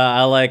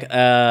 I like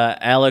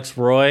Alex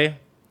Roy.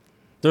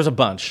 There's a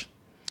bunch.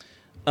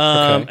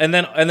 And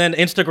then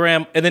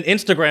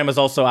Instagram is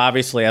also,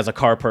 obviously, as a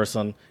car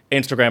person,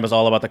 Instagram is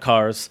all about the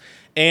cars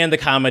and the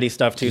comedy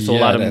stuff too. So a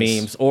lot of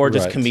memes or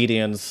just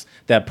comedians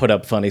that put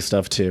up funny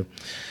stuff too.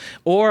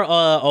 Or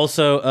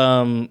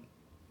also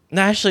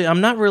actually,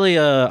 I'm not really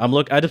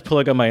I just pull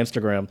up on my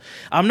Instagram.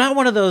 I'm not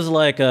one of those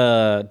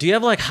do you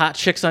have hot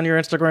chicks on your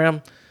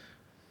Instagram?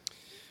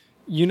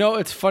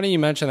 It's funny you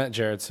mention that,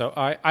 Jared. So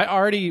I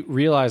already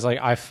realized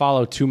I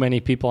follow too many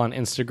people on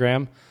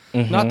Instagram.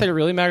 Not that it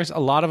really matters. A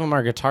lot of them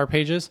are guitar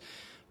pages,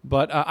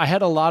 but I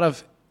had a lot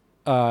of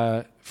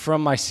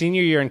from my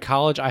senior year in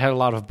college. I had a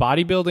lot of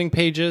bodybuilding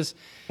pages,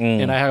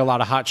 and I had a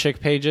lot of hot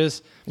chick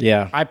pages.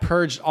 Yeah, I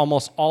purged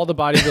almost all the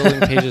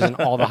bodybuilding pages and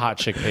all the hot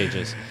chick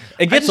pages.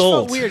 It gets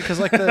old. Felt weird because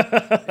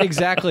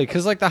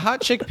the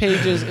hot chick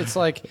pages, it's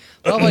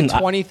they'll have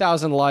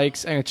 20,000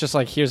 likes, and it's just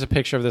here's a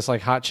picture of this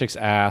hot chick's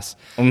ass,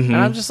 and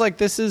I'm just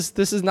this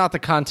is not the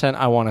content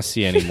I want to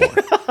see anymore.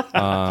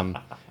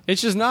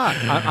 It's just not.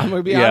 I'm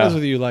gonna be honest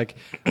with you.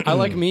 I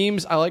like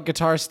memes. I like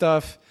guitar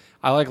stuff.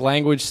 I like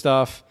language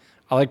stuff.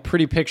 I like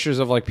pretty pictures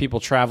of people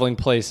traveling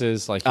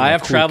places. I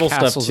have cool travel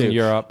stuff too in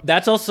Europe.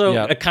 That's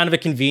also a kind of a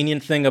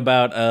convenient thing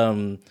about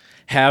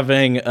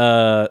having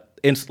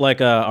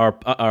our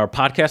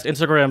podcast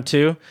Instagram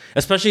too,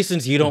 especially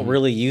since you don't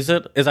really use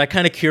it, is I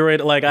kind of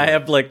curate, like I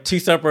have like two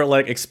separate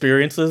like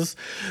experiences.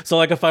 So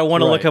like if I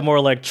want to look at more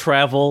like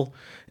travel,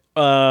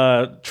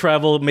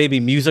 maybe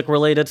music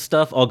related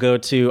stuff, I'll go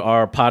to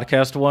our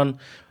podcast one,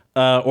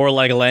 or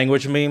like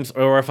language memes,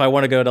 or if I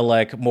want to go to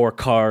like more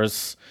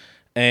cars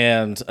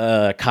and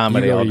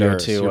comedy, I'll go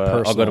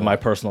to my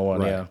personal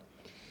one. Right. Yeah.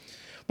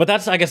 But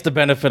that's, I guess, the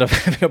benefit of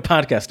having a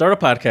podcast. Start a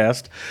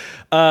podcast.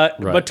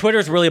 But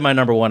Twitter's really my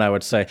number one, I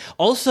would say.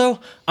 Also,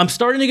 I'm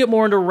starting to get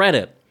more into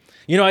Reddit.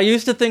 You know, I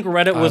used to think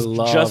Reddit was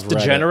just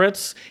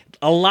degenerates.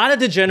 A lot of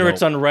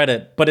degenerates on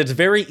Reddit, but it's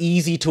very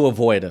easy to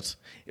avoid it.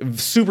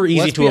 Super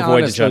easy to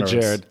avoid degenerates.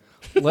 Jared.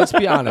 Let's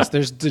be honest.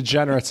 There's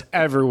degenerates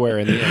everywhere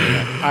in the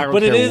internet. I don't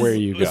care where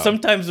you go.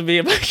 Sometimes me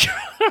and my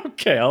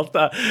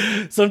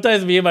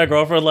sometimes me and my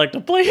girlfriend like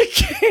to play a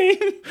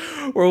game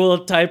where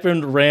we'll type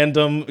in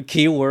random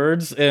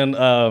keywords and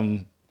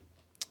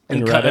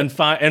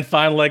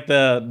find like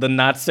the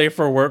not safe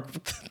for work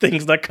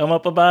things that come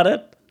up about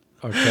it.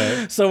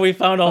 Okay. So we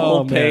found a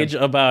whole page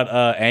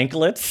about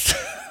anklets.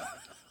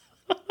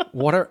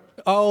 What are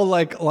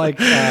like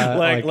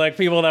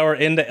people that were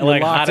into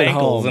like hot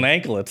ankles and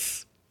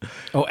anklets.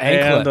 Oh,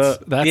 anklets.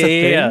 And, that's a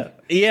thing?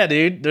 Yeah,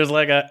 dude. There's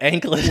like an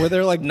anklet. Were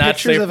there like not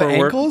pictures safe of for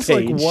ankles? Work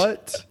page. Like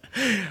what?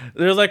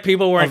 There's like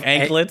people wearing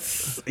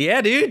anklets.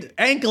 Yeah, dude.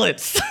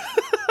 Anklets.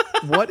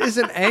 What is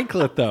an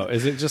anklet though?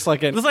 Is it just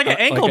like an It's like an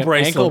ankle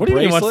bracelet. Ankle what do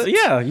you bracelet? mean?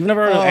 Yeah, you've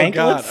never heard of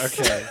anklets?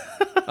 God, okay.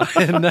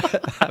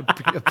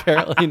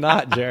 Apparently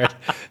not, Jared.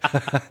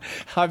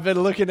 I've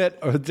been looking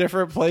at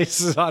different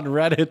places on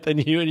Reddit than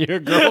you and your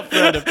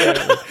girlfriend,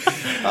 apparently.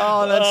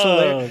 Oh, that's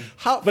hilarious.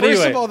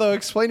 First of all, though,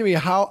 explain to me,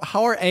 how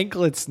are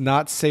anklets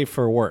not safe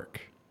for work?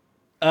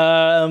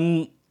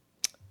 I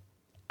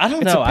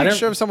don't know. It's a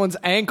picture of someone's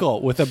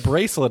ankle with a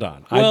bracelet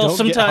on. Well,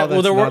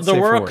 sometimes there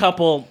were a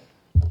couple.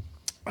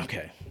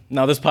 Okay.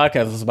 Now, this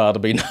podcast is about to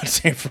be not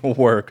safe for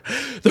work.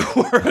 There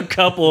were a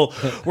couple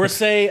where,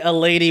 say, a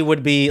lady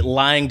would be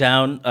lying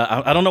down.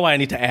 I don't know why I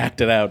need to act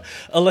it out.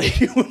 A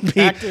lady would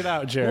be... Act it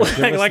out, Jared.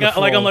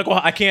 I'm like,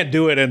 well, I can't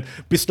do it and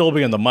still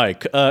be in the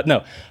mic.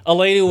 No. A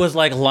lady was,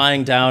 like,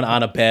 lying down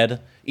on a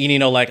bed. You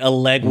know, like, a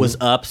leg was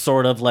up,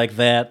 sort of like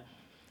that.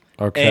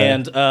 Okay.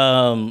 And...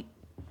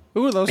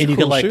 Ooh, those are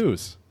cool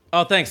shoes.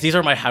 Oh, thanks. These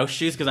are my house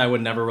shoes because I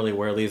would never really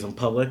wear these in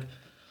public.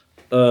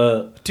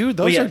 Dude,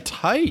 those are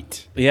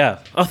tight. Yeah.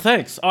 Oh,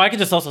 thanks. Oh, I could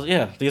just also...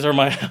 Yeah, these are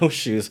my house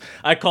shoes.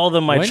 I call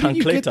them my chancletas. When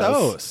did you get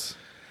those?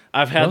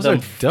 I've had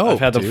them. Dope, I've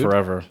had them dude.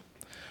 forever.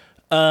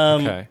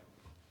 Okay.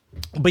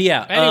 But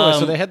yeah. Anyway,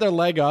 so they had their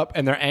leg up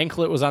and their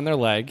anklet was on their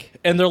leg.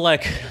 And they're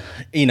like,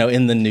 you know,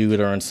 in the nude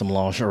or in some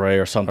lingerie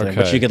or something. Okay.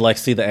 But you could like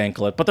see the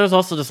anklet. But there's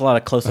also just a lot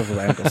of close-ups of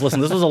ankles.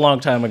 Listen, this was a long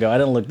time ago. I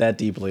didn't look that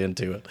deeply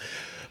into it.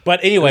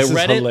 But anyway,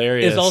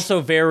 Reddit is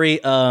also very...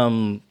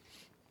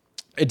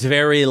 it's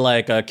very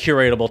like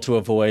curatable to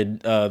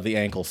avoid the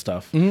ankle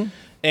stuff,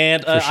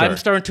 and I'm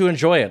starting to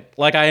enjoy it.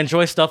 Like I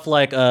enjoy stuff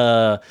like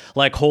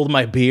Hold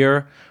My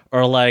Beer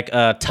or like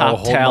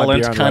Top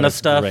Talent kind of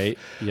stuff,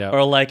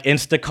 or like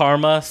Insta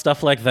Karma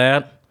stuff like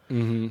that.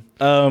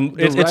 Mm-hmm.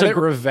 It's a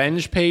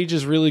revenge page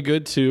is really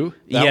good too.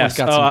 That one's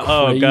got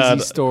some crazy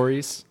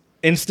stories.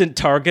 Instant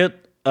Target.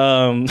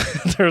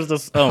 There's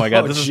this. Oh my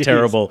god, this is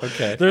terrible.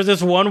 Okay. There's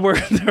this one where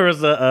there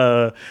was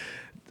a.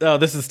 Oh,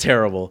 this is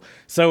terrible.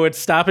 So it's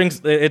stopping.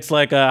 It's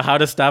like how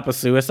to stop a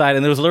suicide,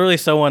 and there was literally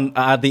someone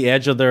at the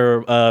edge of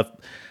their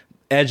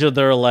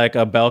like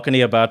a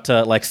balcony, about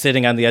like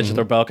sitting on the edge of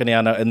their balcony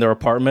in their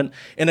apartment,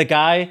 and a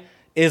guy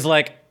is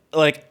like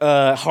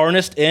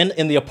harnessed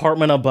in the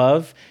apartment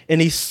above,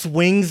 and he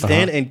swings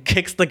in and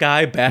kicks the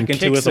guy back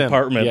into his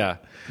apartment. Yeah,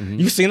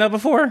 you've seen that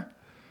before?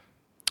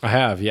 I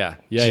have. Yeah.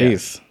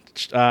 Jeez.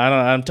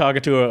 I'm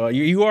talking to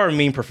you are a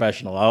meme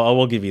professional. I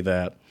will give you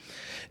that.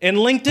 And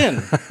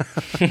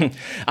LinkedIn.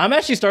 I'm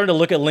actually starting to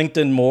look at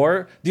LinkedIn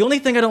more. The only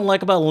thing I don't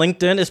like about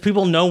LinkedIn is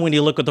people know when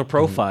you look at their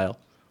profile.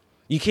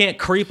 You can't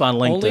creep on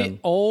LinkedIn.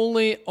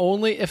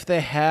 Only if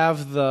they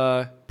have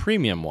the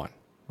premium one,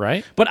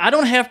 right? But I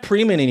don't have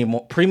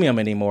premium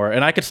anymore,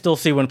 and I could still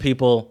see when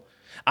people...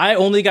 I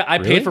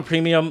paid for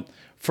premium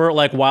for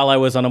like while I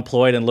was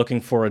unemployed and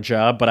looking for a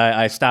job, but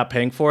I stopped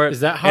paying for it. Is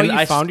that how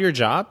you found your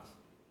job?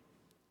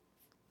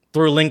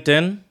 Through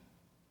LinkedIn?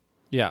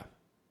 Yeah.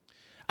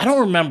 I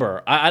don't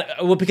remember.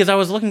 Because I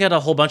was looking at a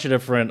whole bunch of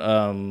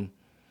different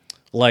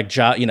like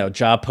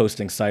job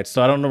posting sites.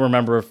 So I don't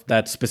remember if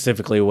that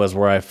specifically was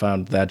where I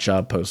found that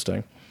job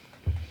posting.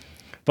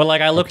 But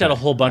like I looked at a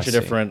whole bunch of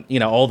different,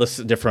 all this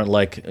different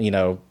like,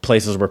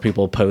 places where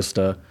people post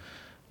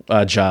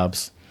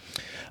jobs.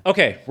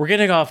 Okay, we're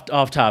getting off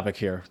topic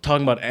here.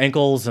 Talking about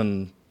ankles,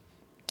 and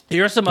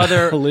here are some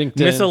other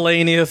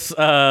miscellaneous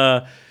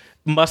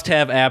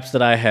must-have apps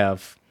that I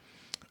have.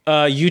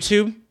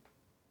 YouTube.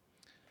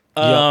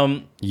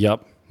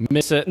 Yep.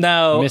 Miss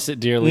it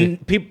dearly.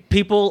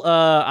 People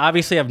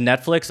obviously have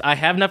Netflix. I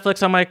have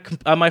Netflix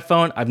on my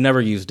phone. I've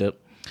never used it.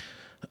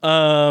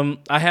 I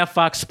have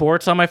Fox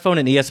Sports on my phone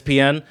and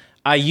ESPN.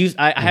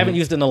 I haven't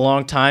used it in a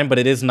long time, but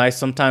it is nice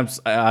sometimes.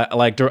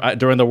 Like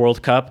during the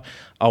World Cup,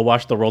 I'll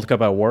watch the World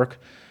Cup at work,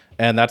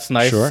 and that's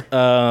nice. Sure.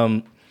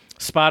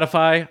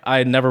 Spotify,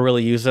 I never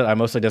really use it. I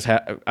mostly just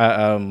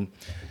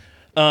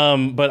but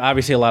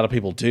obviously a lot of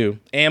people do.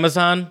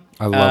 Amazon,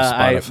 I love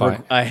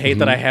Spotify. I hate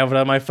that I have it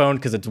on my phone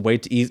because it's way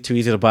too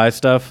easy to buy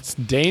stuff. It's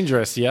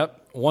dangerous.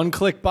 Yep, one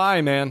click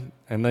buy, man,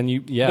 and then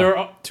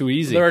too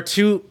easy. There are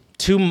two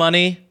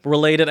money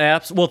related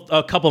apps. Well,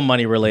 a couple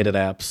money related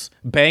apps.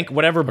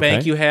 Whatever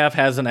bank you have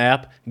has an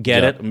app.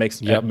 Get it.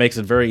 Makes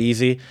it very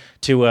easy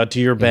to do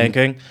your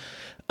banking.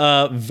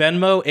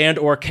 Venmo and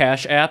or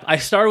Cash App. I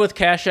started with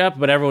Cash App,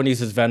 but everyone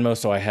uses Venmo,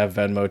 so I have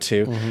Venmo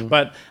too.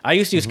 But I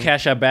used to use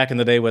Cash App back in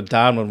the day with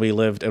Don when we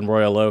lived in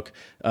Royal Oak,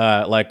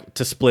 like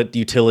to split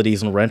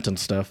utilities and rent and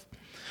stuff.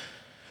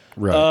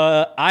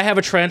 Right. I have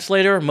a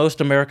translator.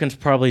 Most Americans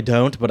probably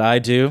don't, but I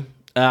do.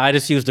 I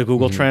just use the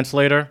Google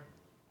Translator.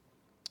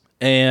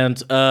 And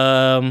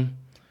podcast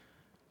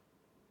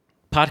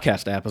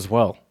app as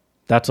well.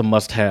 That's a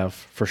must-have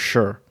for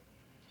sure.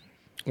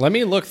 Let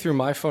me look through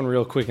my phone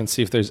real quick and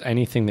see if there's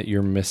anything that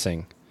you're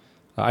missing.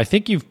 I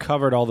think you've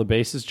covered all the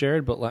bases,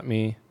 Jared, but let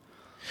me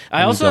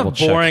also have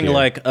boring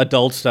like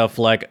adult stuff,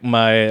 like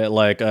my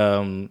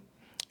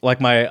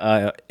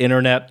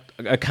internet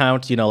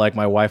account, like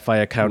my Wi-Fi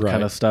account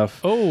kind of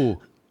stuff.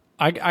 Oh,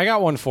 I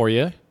got one for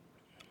you.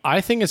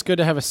 I think it's good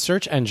to have a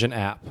search engine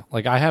app.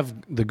 Like I have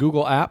the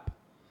Google app.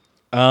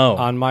 Oh,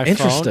 on my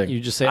interesting. phone,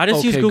 you just say, I just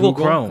okay, use Google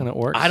Chrome, and it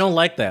works. I don't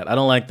like that. I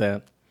don't want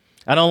to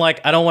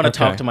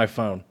talk to my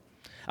phone.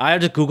 I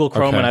have just Google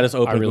Chrome and I just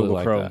open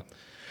Google Chrome. That.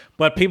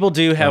 But people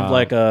do have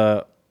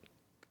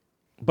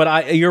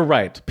you're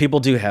right.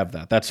 People do have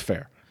that. That's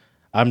fair.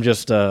 I'm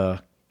just, Ooh,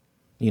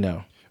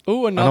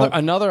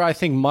 another I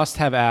think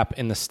must-have app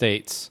in the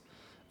States,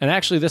 and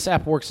actually this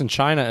app works in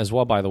China as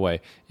well, by the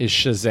way, is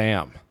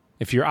Shazam.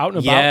 If you're out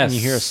and about and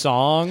you hear a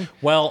song,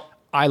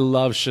 I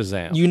love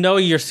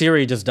Shazam. Your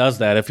Siri just does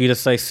that. If you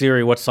just say,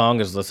 Siri, what song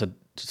is this?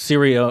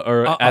 Siri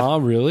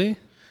really?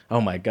 Oh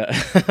my God.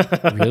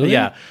 Really?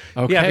 Yeah.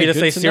 Okay, yeah, if you just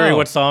say, Siri,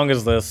 what song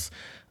is this?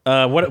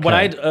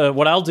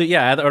 What I'll do,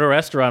 at a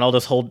restaurant, I'll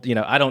just hold,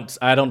 I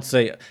don't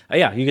say,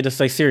 you can just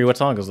say, Siri, what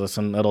song is this?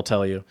 And it'll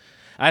tell you.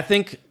 I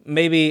think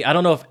maybe, I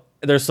don't know if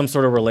there's some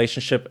sort of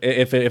relationship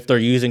if they're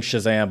using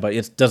Shazam, but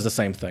it does the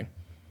same thing.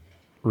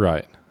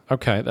 Right.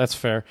 Okay, that's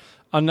fair.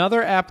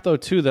 Another app, though,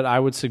 too, that I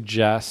would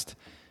suggest,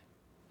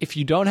 if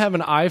you don't have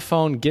an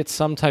iPhone, get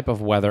some type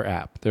of weather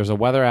app. There's a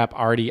weather app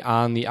already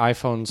on the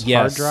iPhone's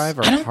hard drive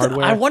or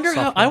hardware. I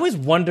always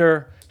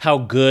wonder how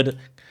good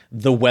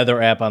the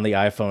weather app on the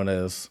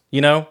iPhone is.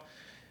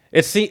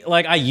 It's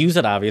like I use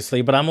it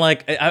obviously, but I'm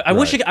like, I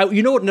wish it.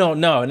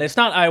 No, and it's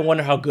not. I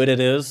wonder how good it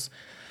is.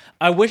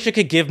 I wish it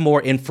could give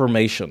more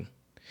information.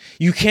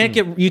 You can't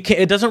get. You can't.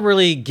 It doesn't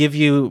really give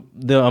you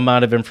the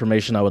amount of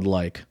information I would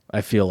like.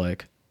 I feel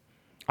like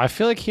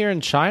here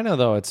in China,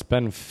 though, it's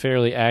been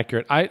fairly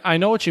accurate. I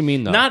know what you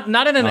mean, though.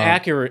 Not in an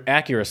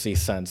accuracy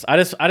sense. I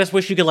just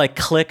wish you could like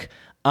click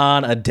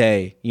on a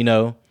day,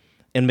 and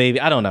maybe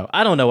I don't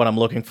know what I'm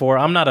looking for.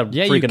 I'm not a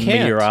freaking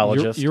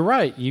meteorologist. You're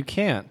right. You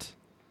can't.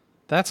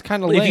 That's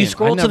kind of lame. If you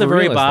scroll to the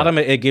very bottom,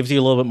 it gives you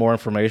a little bit more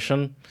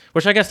information,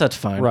 which I guess that's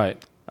fine. Right.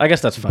 I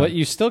guess that's fine. But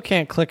you still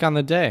can't click on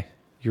the day.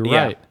 You're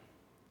right.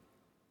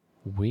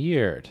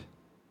 Weird.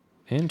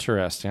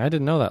 Interesting. I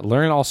didn't know that.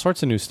 Learning all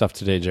sorts of new stuff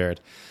today, Jared.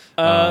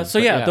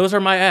 Those are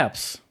my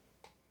apps.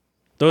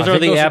 Those are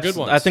the apps. Good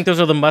ones. I think those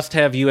are the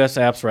must-have US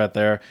apps right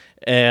there.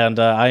 And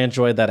I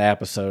enjoyed that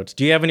episode.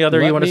 Do you have any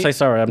other you want to say?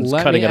 Sorry, I'm just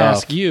cutting it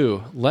off.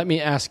 Let me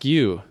ask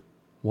you,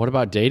 what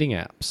about dating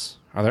apps?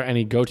 Are there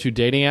any go-to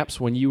dating apps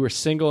when you were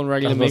single and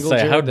ready to mingle?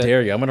 How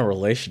dare you? I'm in a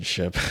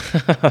relationship.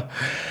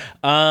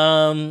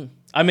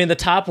 The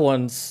top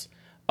ones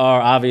are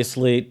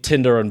obviously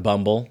Tinder and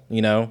Bumble.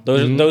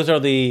 Those are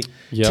the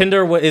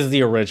Tinder is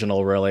the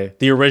original, really,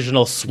 the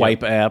original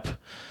swipe app.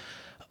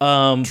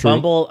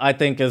 Bumble, I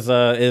think,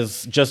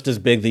 is just as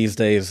big these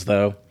days,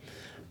 though.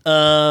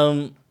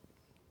 I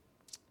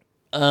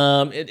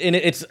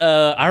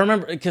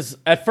remember because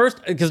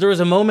there was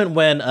a moment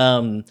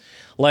when,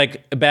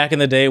 like back in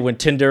the day when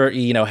Tinder,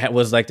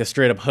 was like the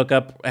straight up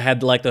hookup,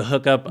 had like the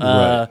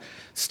hookup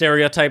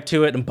stereotype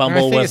to it, and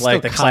Bumble was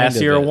like the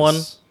classier one.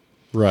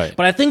 Right.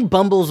 But I think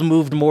Bumble's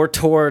moved more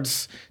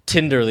towards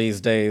Tinder these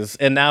days,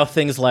 and now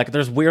things like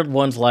there's weird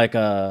ones like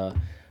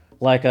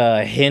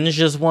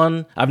Hinge is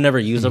one. I've never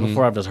used it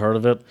before. I've just heard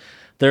of it.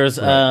 There's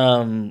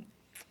other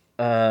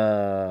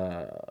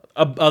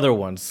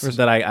ones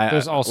that I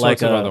there's all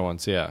sorts of other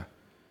ones. Yeah.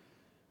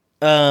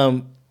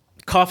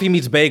 Coffee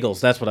Meets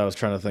Bagels. That's what I was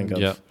trying to think of.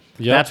 Yep.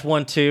 That's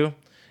one too.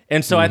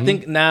 And so I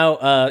think now,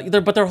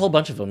 there are a whole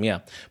bunch of them,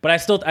 yeah. But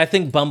I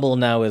think Bumble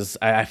now is.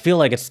 I feel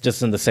like it's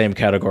just in the same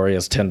category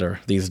as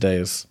Tinder these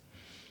days.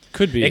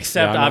 Could be,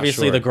 except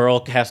obviously the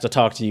girl has to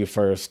talk to you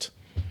first.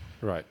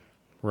 Right.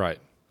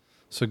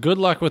 So good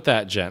luck with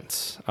that,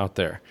 gents out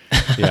there.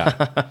 Yeah,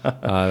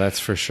 that's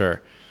for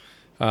sure.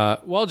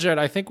 Well, Jared,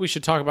 I think we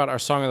should talk about our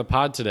song of the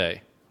pod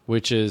today,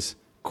 which is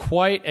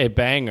quite a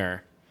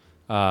banger.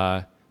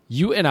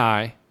 You and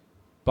I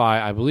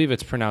by, I believe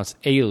it's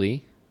pronounced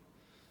Ailey.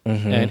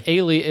 And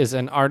Ailey is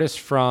an artist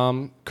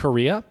from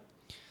Korea.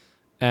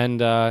 And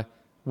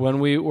when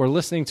we were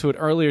listening to it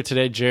earlier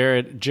today,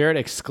 Jared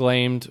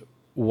exclaimed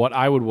what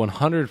I would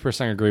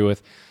 100% agree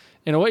with.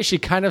 In a way, she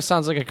kind of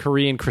sounds like a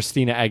Korean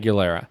Christina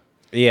Aguilera.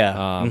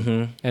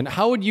 Yeah. And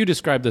how would you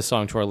describe this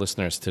song to our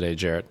listeners today,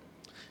 Jared?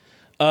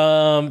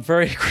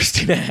 Very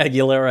Christina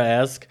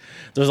Aguilera-esque.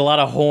 There's a lot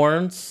of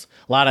horns,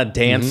 a lot of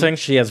dancing.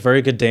 She has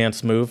very good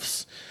dance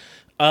moves.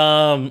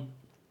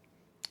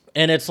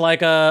 And it's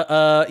like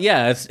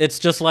it's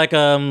just like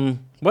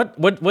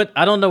what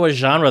I don't know what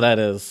genre that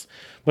is,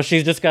 but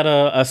she's just got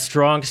a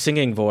strong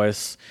singing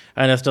voice,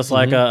 and it's just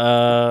like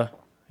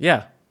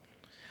yeah.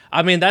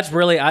 I mean, that's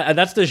really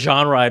that's the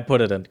genre I'd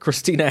put it in,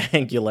 Christina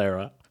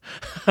Aguilera.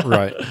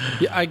 Right.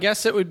 Yeah, I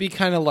guess it would be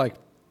kind of like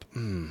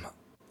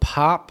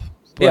pop.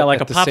 But yeah,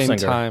 like at a pop the same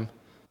singer. time.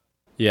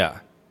 Yeah.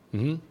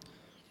 Yeah,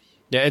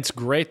 it's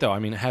great though. I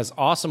mean, it has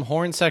awesome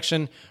horn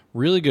section,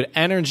 really good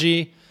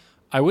energy.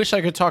 I wish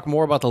I could talk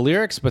more about the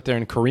lyrics, but they're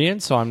in Korean,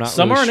 so I'm not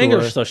Some really are in sure.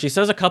 English, though. She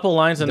says a couple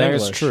lines in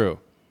English.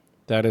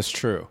 That is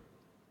true.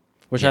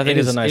 Which I think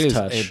is a nice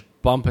touch. It is a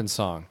bumping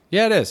song.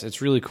 Yeah, it is.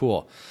 It's really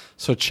cool.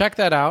 So check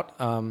that out.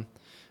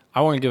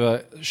 I want to give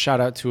a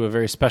shout out to a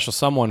very special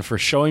someone for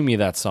showing me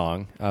that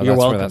song. That's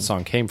welcome. where that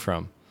song came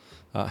from.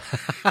 That's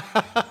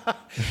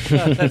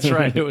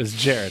right. It was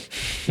Jared,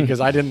 because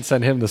I didn't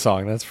send him the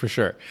song. That's for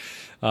sure.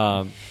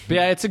 But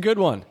yeah, it's a good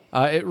one.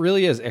 It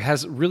really is. It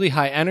has really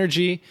high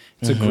energy.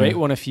 It's a great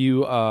one if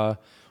you are,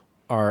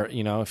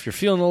 if you're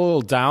feeling a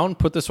little down,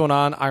 put this one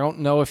on. I don't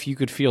know if you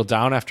could feel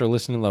down after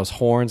listening to those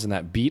horns and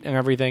that beat and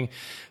everything.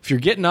 If you're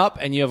getting up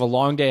and you have a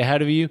long day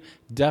ahead of you,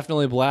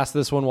 definitely blast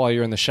this one while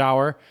you're in the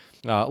shower.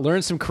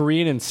 Learn some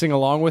Korean and sing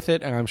along with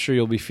it, and I'm sure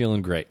you'll be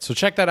feeling great. So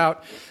check that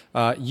out.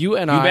 You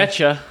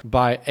Betcha.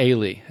 by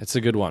Ailey. It's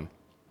a good one.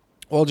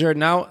 Well, Jared,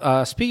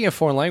 now speaking of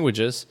foreign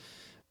languages,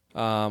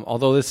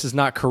 although this is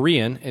not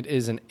Korean, it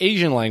is an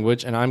Asian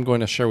language, and I'm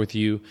going to share with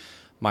you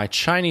my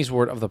Chinese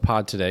word of the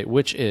pod today,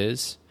 which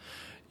is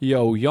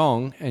yo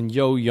yong, and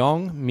yo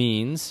yong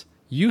means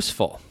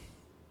useful.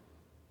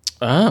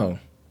 Oh,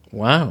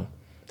 wow.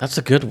 That's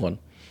a good one.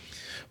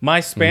 My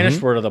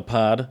Spanish word of the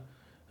pod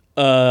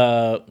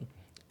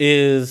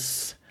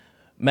is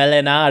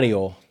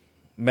melenario.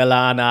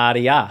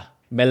 Melenaria.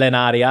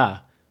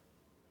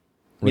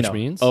 Which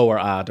means? O or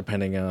A,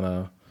 depending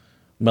on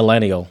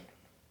millennial.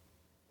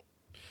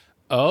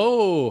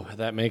 Oh,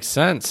 that makes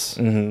sense.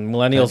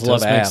 Millennials love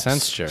That apps. makes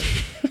sense, Jared.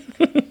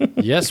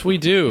 Yes, we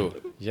do.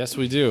 Yes,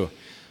 we do.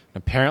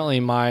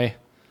 Apparently, my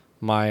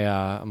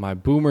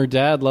boomer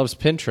dad loves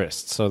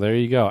Pinterest. So there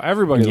you go.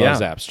 Everybody loves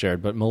apps,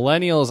 Jared. But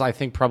millennials, I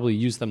think, probably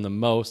use them the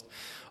most.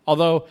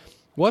 Although,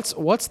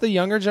 what's the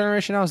younger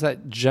generation now? Is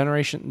that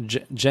generation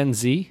Gen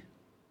Z?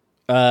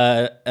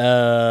 Yeah.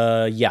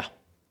 I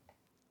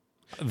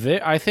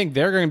think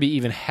they're going to be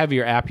even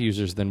heavier app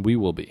users than we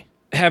will be.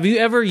 Have you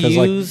ever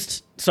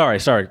used... Sorry.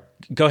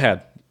 Go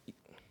ahead.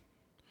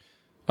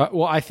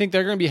 Well, I think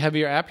they're going to be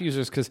heavier app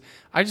users because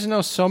I just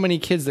know so many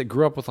kids that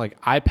grew up with like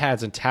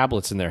iPads and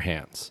tablets in their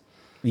hands.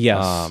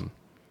 Yes.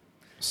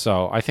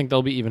 So I think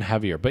they'll be even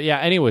heavier. But yeah,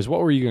 anyways,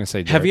 what were you going to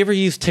say, Jared? Have you ever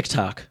used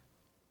TikTok?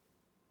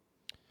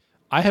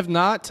 I have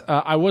not.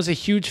 I was a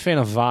huge fan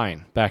of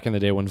Vine back in the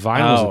day when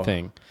Vine was a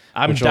thing.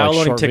 I'm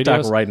downloading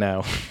TikTok right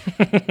now.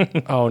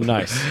 Oh,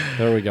 nice.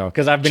 There we go.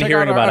 Because I've been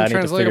hearing about it. I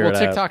need to figure it out.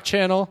 TikTok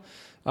channel.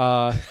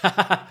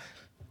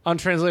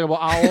 Untranslatable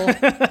Owl.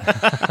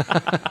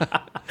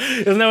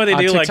 Isn't that what they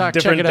do? TikTok, like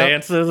different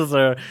dances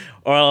or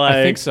like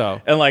I think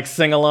so. And like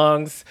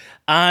sing-alongs.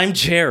 I'm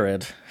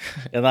Jared.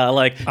 And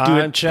I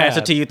pass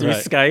it to you through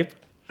Skype.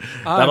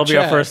 That'll be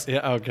our first. Yeah,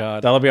 oh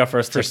god. That'll be our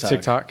first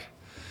TikTok.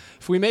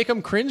 If we make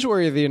them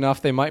cringeworthy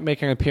enough, they might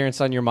make an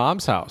appearance on your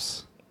mom's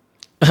house.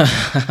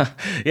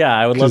 Yeah,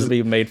 I would love to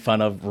be made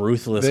fun of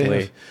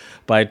ruthlessly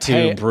by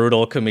two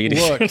brutal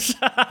comedians.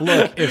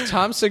 Look, if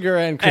Tom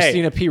Segura and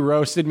Christina P.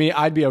 roasted me,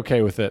 I'd be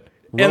okay with it.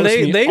 Roast and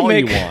they all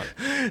make you want.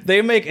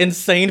 They make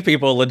insane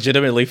people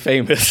legitimately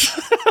famous.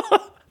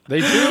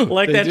 They do.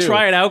 Like they that do.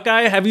 Try It Out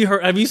guy. Have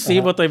you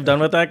seen what they've done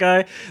with that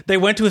guy? They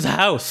went to his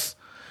house.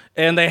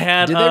 And they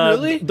had Did they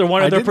really?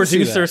 One of their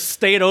producers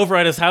stayed over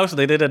at his house and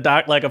they did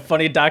a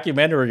funny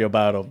documentary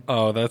about him.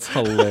 Oh, that's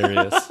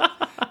hilarious.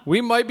 We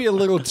might be a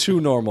little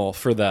too normal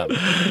for them.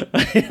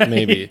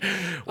 Maybe.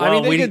 Well, I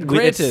mean, they could,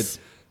 granted,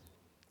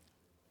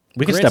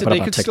 we can step it up they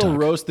on could TikTok. still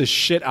roast the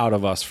shit out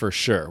of us for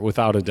sure,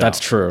 without a doubt.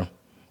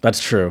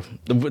 That's true.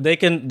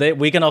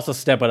 We can also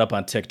step it up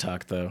on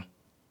TikTok though.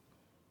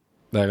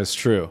 That is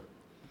true.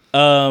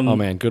 Oh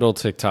man, good old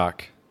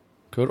TikTok.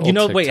 Good old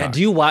TikTok. Wait, do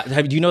you watch?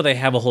 Do you know they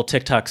have a whole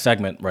TikTok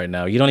segment right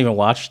now? You don't even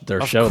watch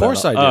their show. Of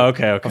course I do. Oh,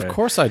 okay. Of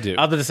course I do.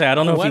 I was going to say I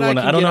don't know if you want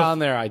to. I don't know on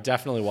there. I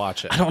definitely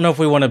watch it. I don't know if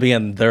we want to be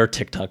in their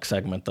TikTok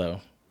segment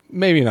though.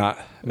 Maybe not.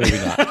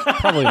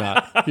 Probably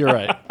not. You're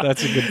right.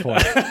 That's a good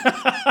point.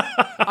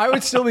 I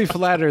would still be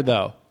flattered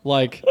though.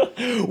 Like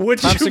Tom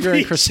Segura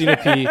and Christina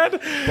P.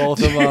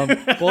 Both of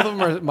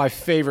them are my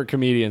favorite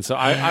comedians. So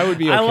I would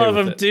be okay I love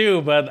with them it.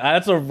 too, but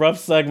that's a rough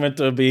segment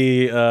to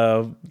be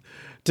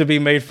to be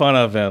made fun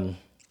of in.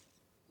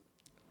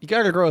 You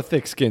gotta grow a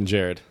thick skin,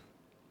 Jared.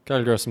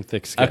 Gotta grow some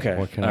thick skin. Okay.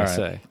 What can I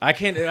say? I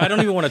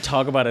don't even want to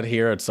talk about it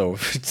here. It's so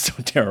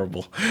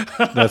terrible.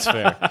 That's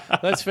fair.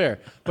 That's fair.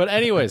 But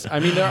anyways, I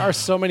mean, there are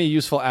so many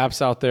useful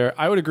apps out there.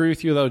 I would agree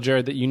with you, though,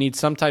 Jared, that you need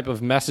some type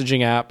of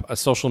messaging app, a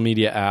social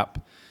media app,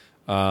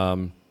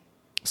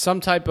 some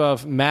type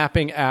of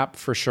mapping app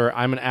for sure.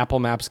 I'm an Apple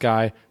Maps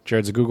guy.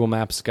 Jared's a Google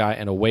Maps guy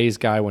and a Waze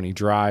guy when he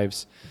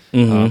drives.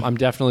 I'm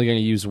definitely going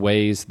to use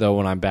Waze, though,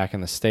 when I'm back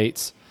in the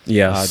States.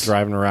 Yes.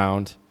 Driving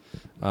around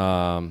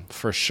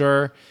for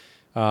sure.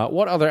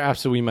 What other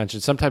apps did we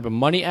mention? Some type of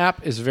money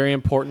app is very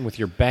important with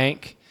your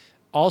bank.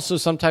 Also,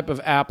 some type of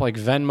app like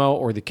Venmo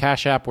or the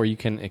Cash App where you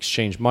can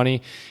exchange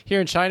money. Here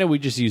in China, we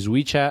just use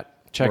WeChat.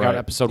 Check out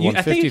episode 150.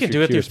 I think you can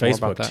do it through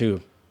Facebook, too.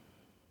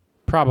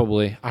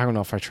 Probably. I don't know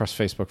if I trust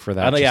Facebook for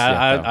that.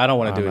 I don't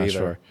want to do it either.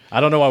 Sure.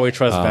 I don't know why we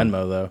trust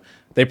Venmo, though.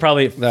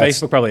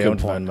 Facebook probably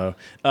owns Venmo.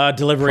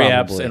 Delivery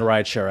apps and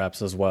rideshare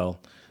apps as well.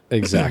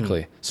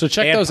 Exactly. So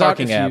check those out.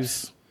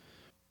 Apps.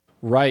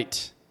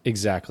 Right.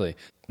 Exactly.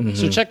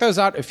 So check those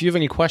out. If you have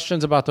any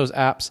questions about those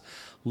apps,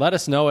 let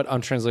us know at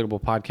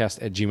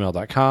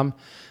untranslatablepodcast@gmail.com.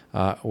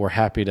 We're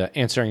happy to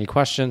answer any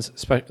questions.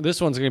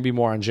 This one's going to be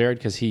more on Jared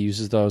because he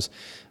uses those.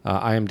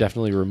 I am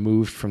definitely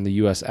removed from the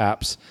U.S.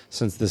 apps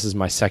since this is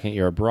my second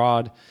year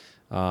abroad.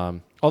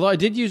 Although I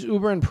did use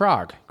Uber in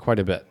Prague quite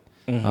a bit.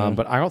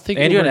 But I don't think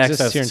Uber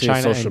exists here in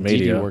China, and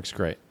Didi works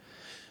great.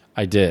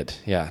 I did,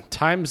 yeah.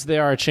 Times they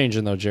are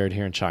changing, though, Jared,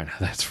 here in China.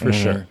 That's for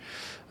sure.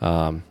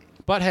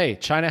 But hey,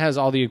 China has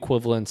all the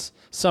equivalents,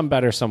 some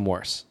better, some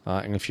worse.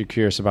 And if you're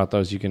curious about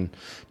those, you can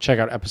check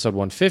out episode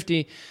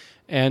 150.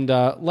 And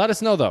let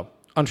us know, though,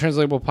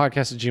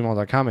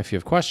 untranslatablepodcast@gmail.com if you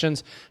have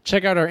questions.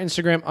 Check out our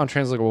Instagram,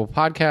 Untranslatable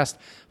Podcast,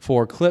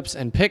 for clips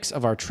and pics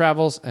of our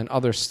travels and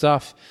other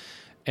stuff.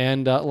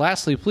 And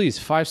lastly, please,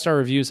 5-star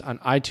reviews on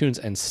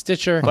iTunes and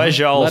Stitcher. Let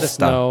us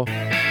know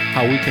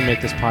how we can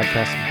make this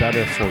podcast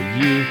better for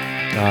you.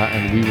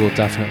 And we will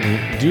definitely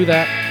do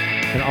that.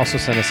 And also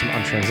send us some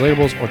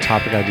untranslatables or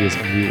topic ideas,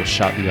 and we will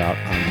shout you out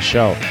on the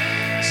show.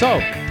 So,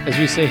 as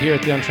we say here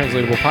at the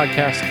Untranslatable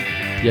Podcast,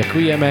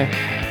 Yakuyeme,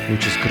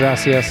 muchas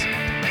gracias,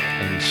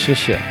 and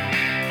shishya.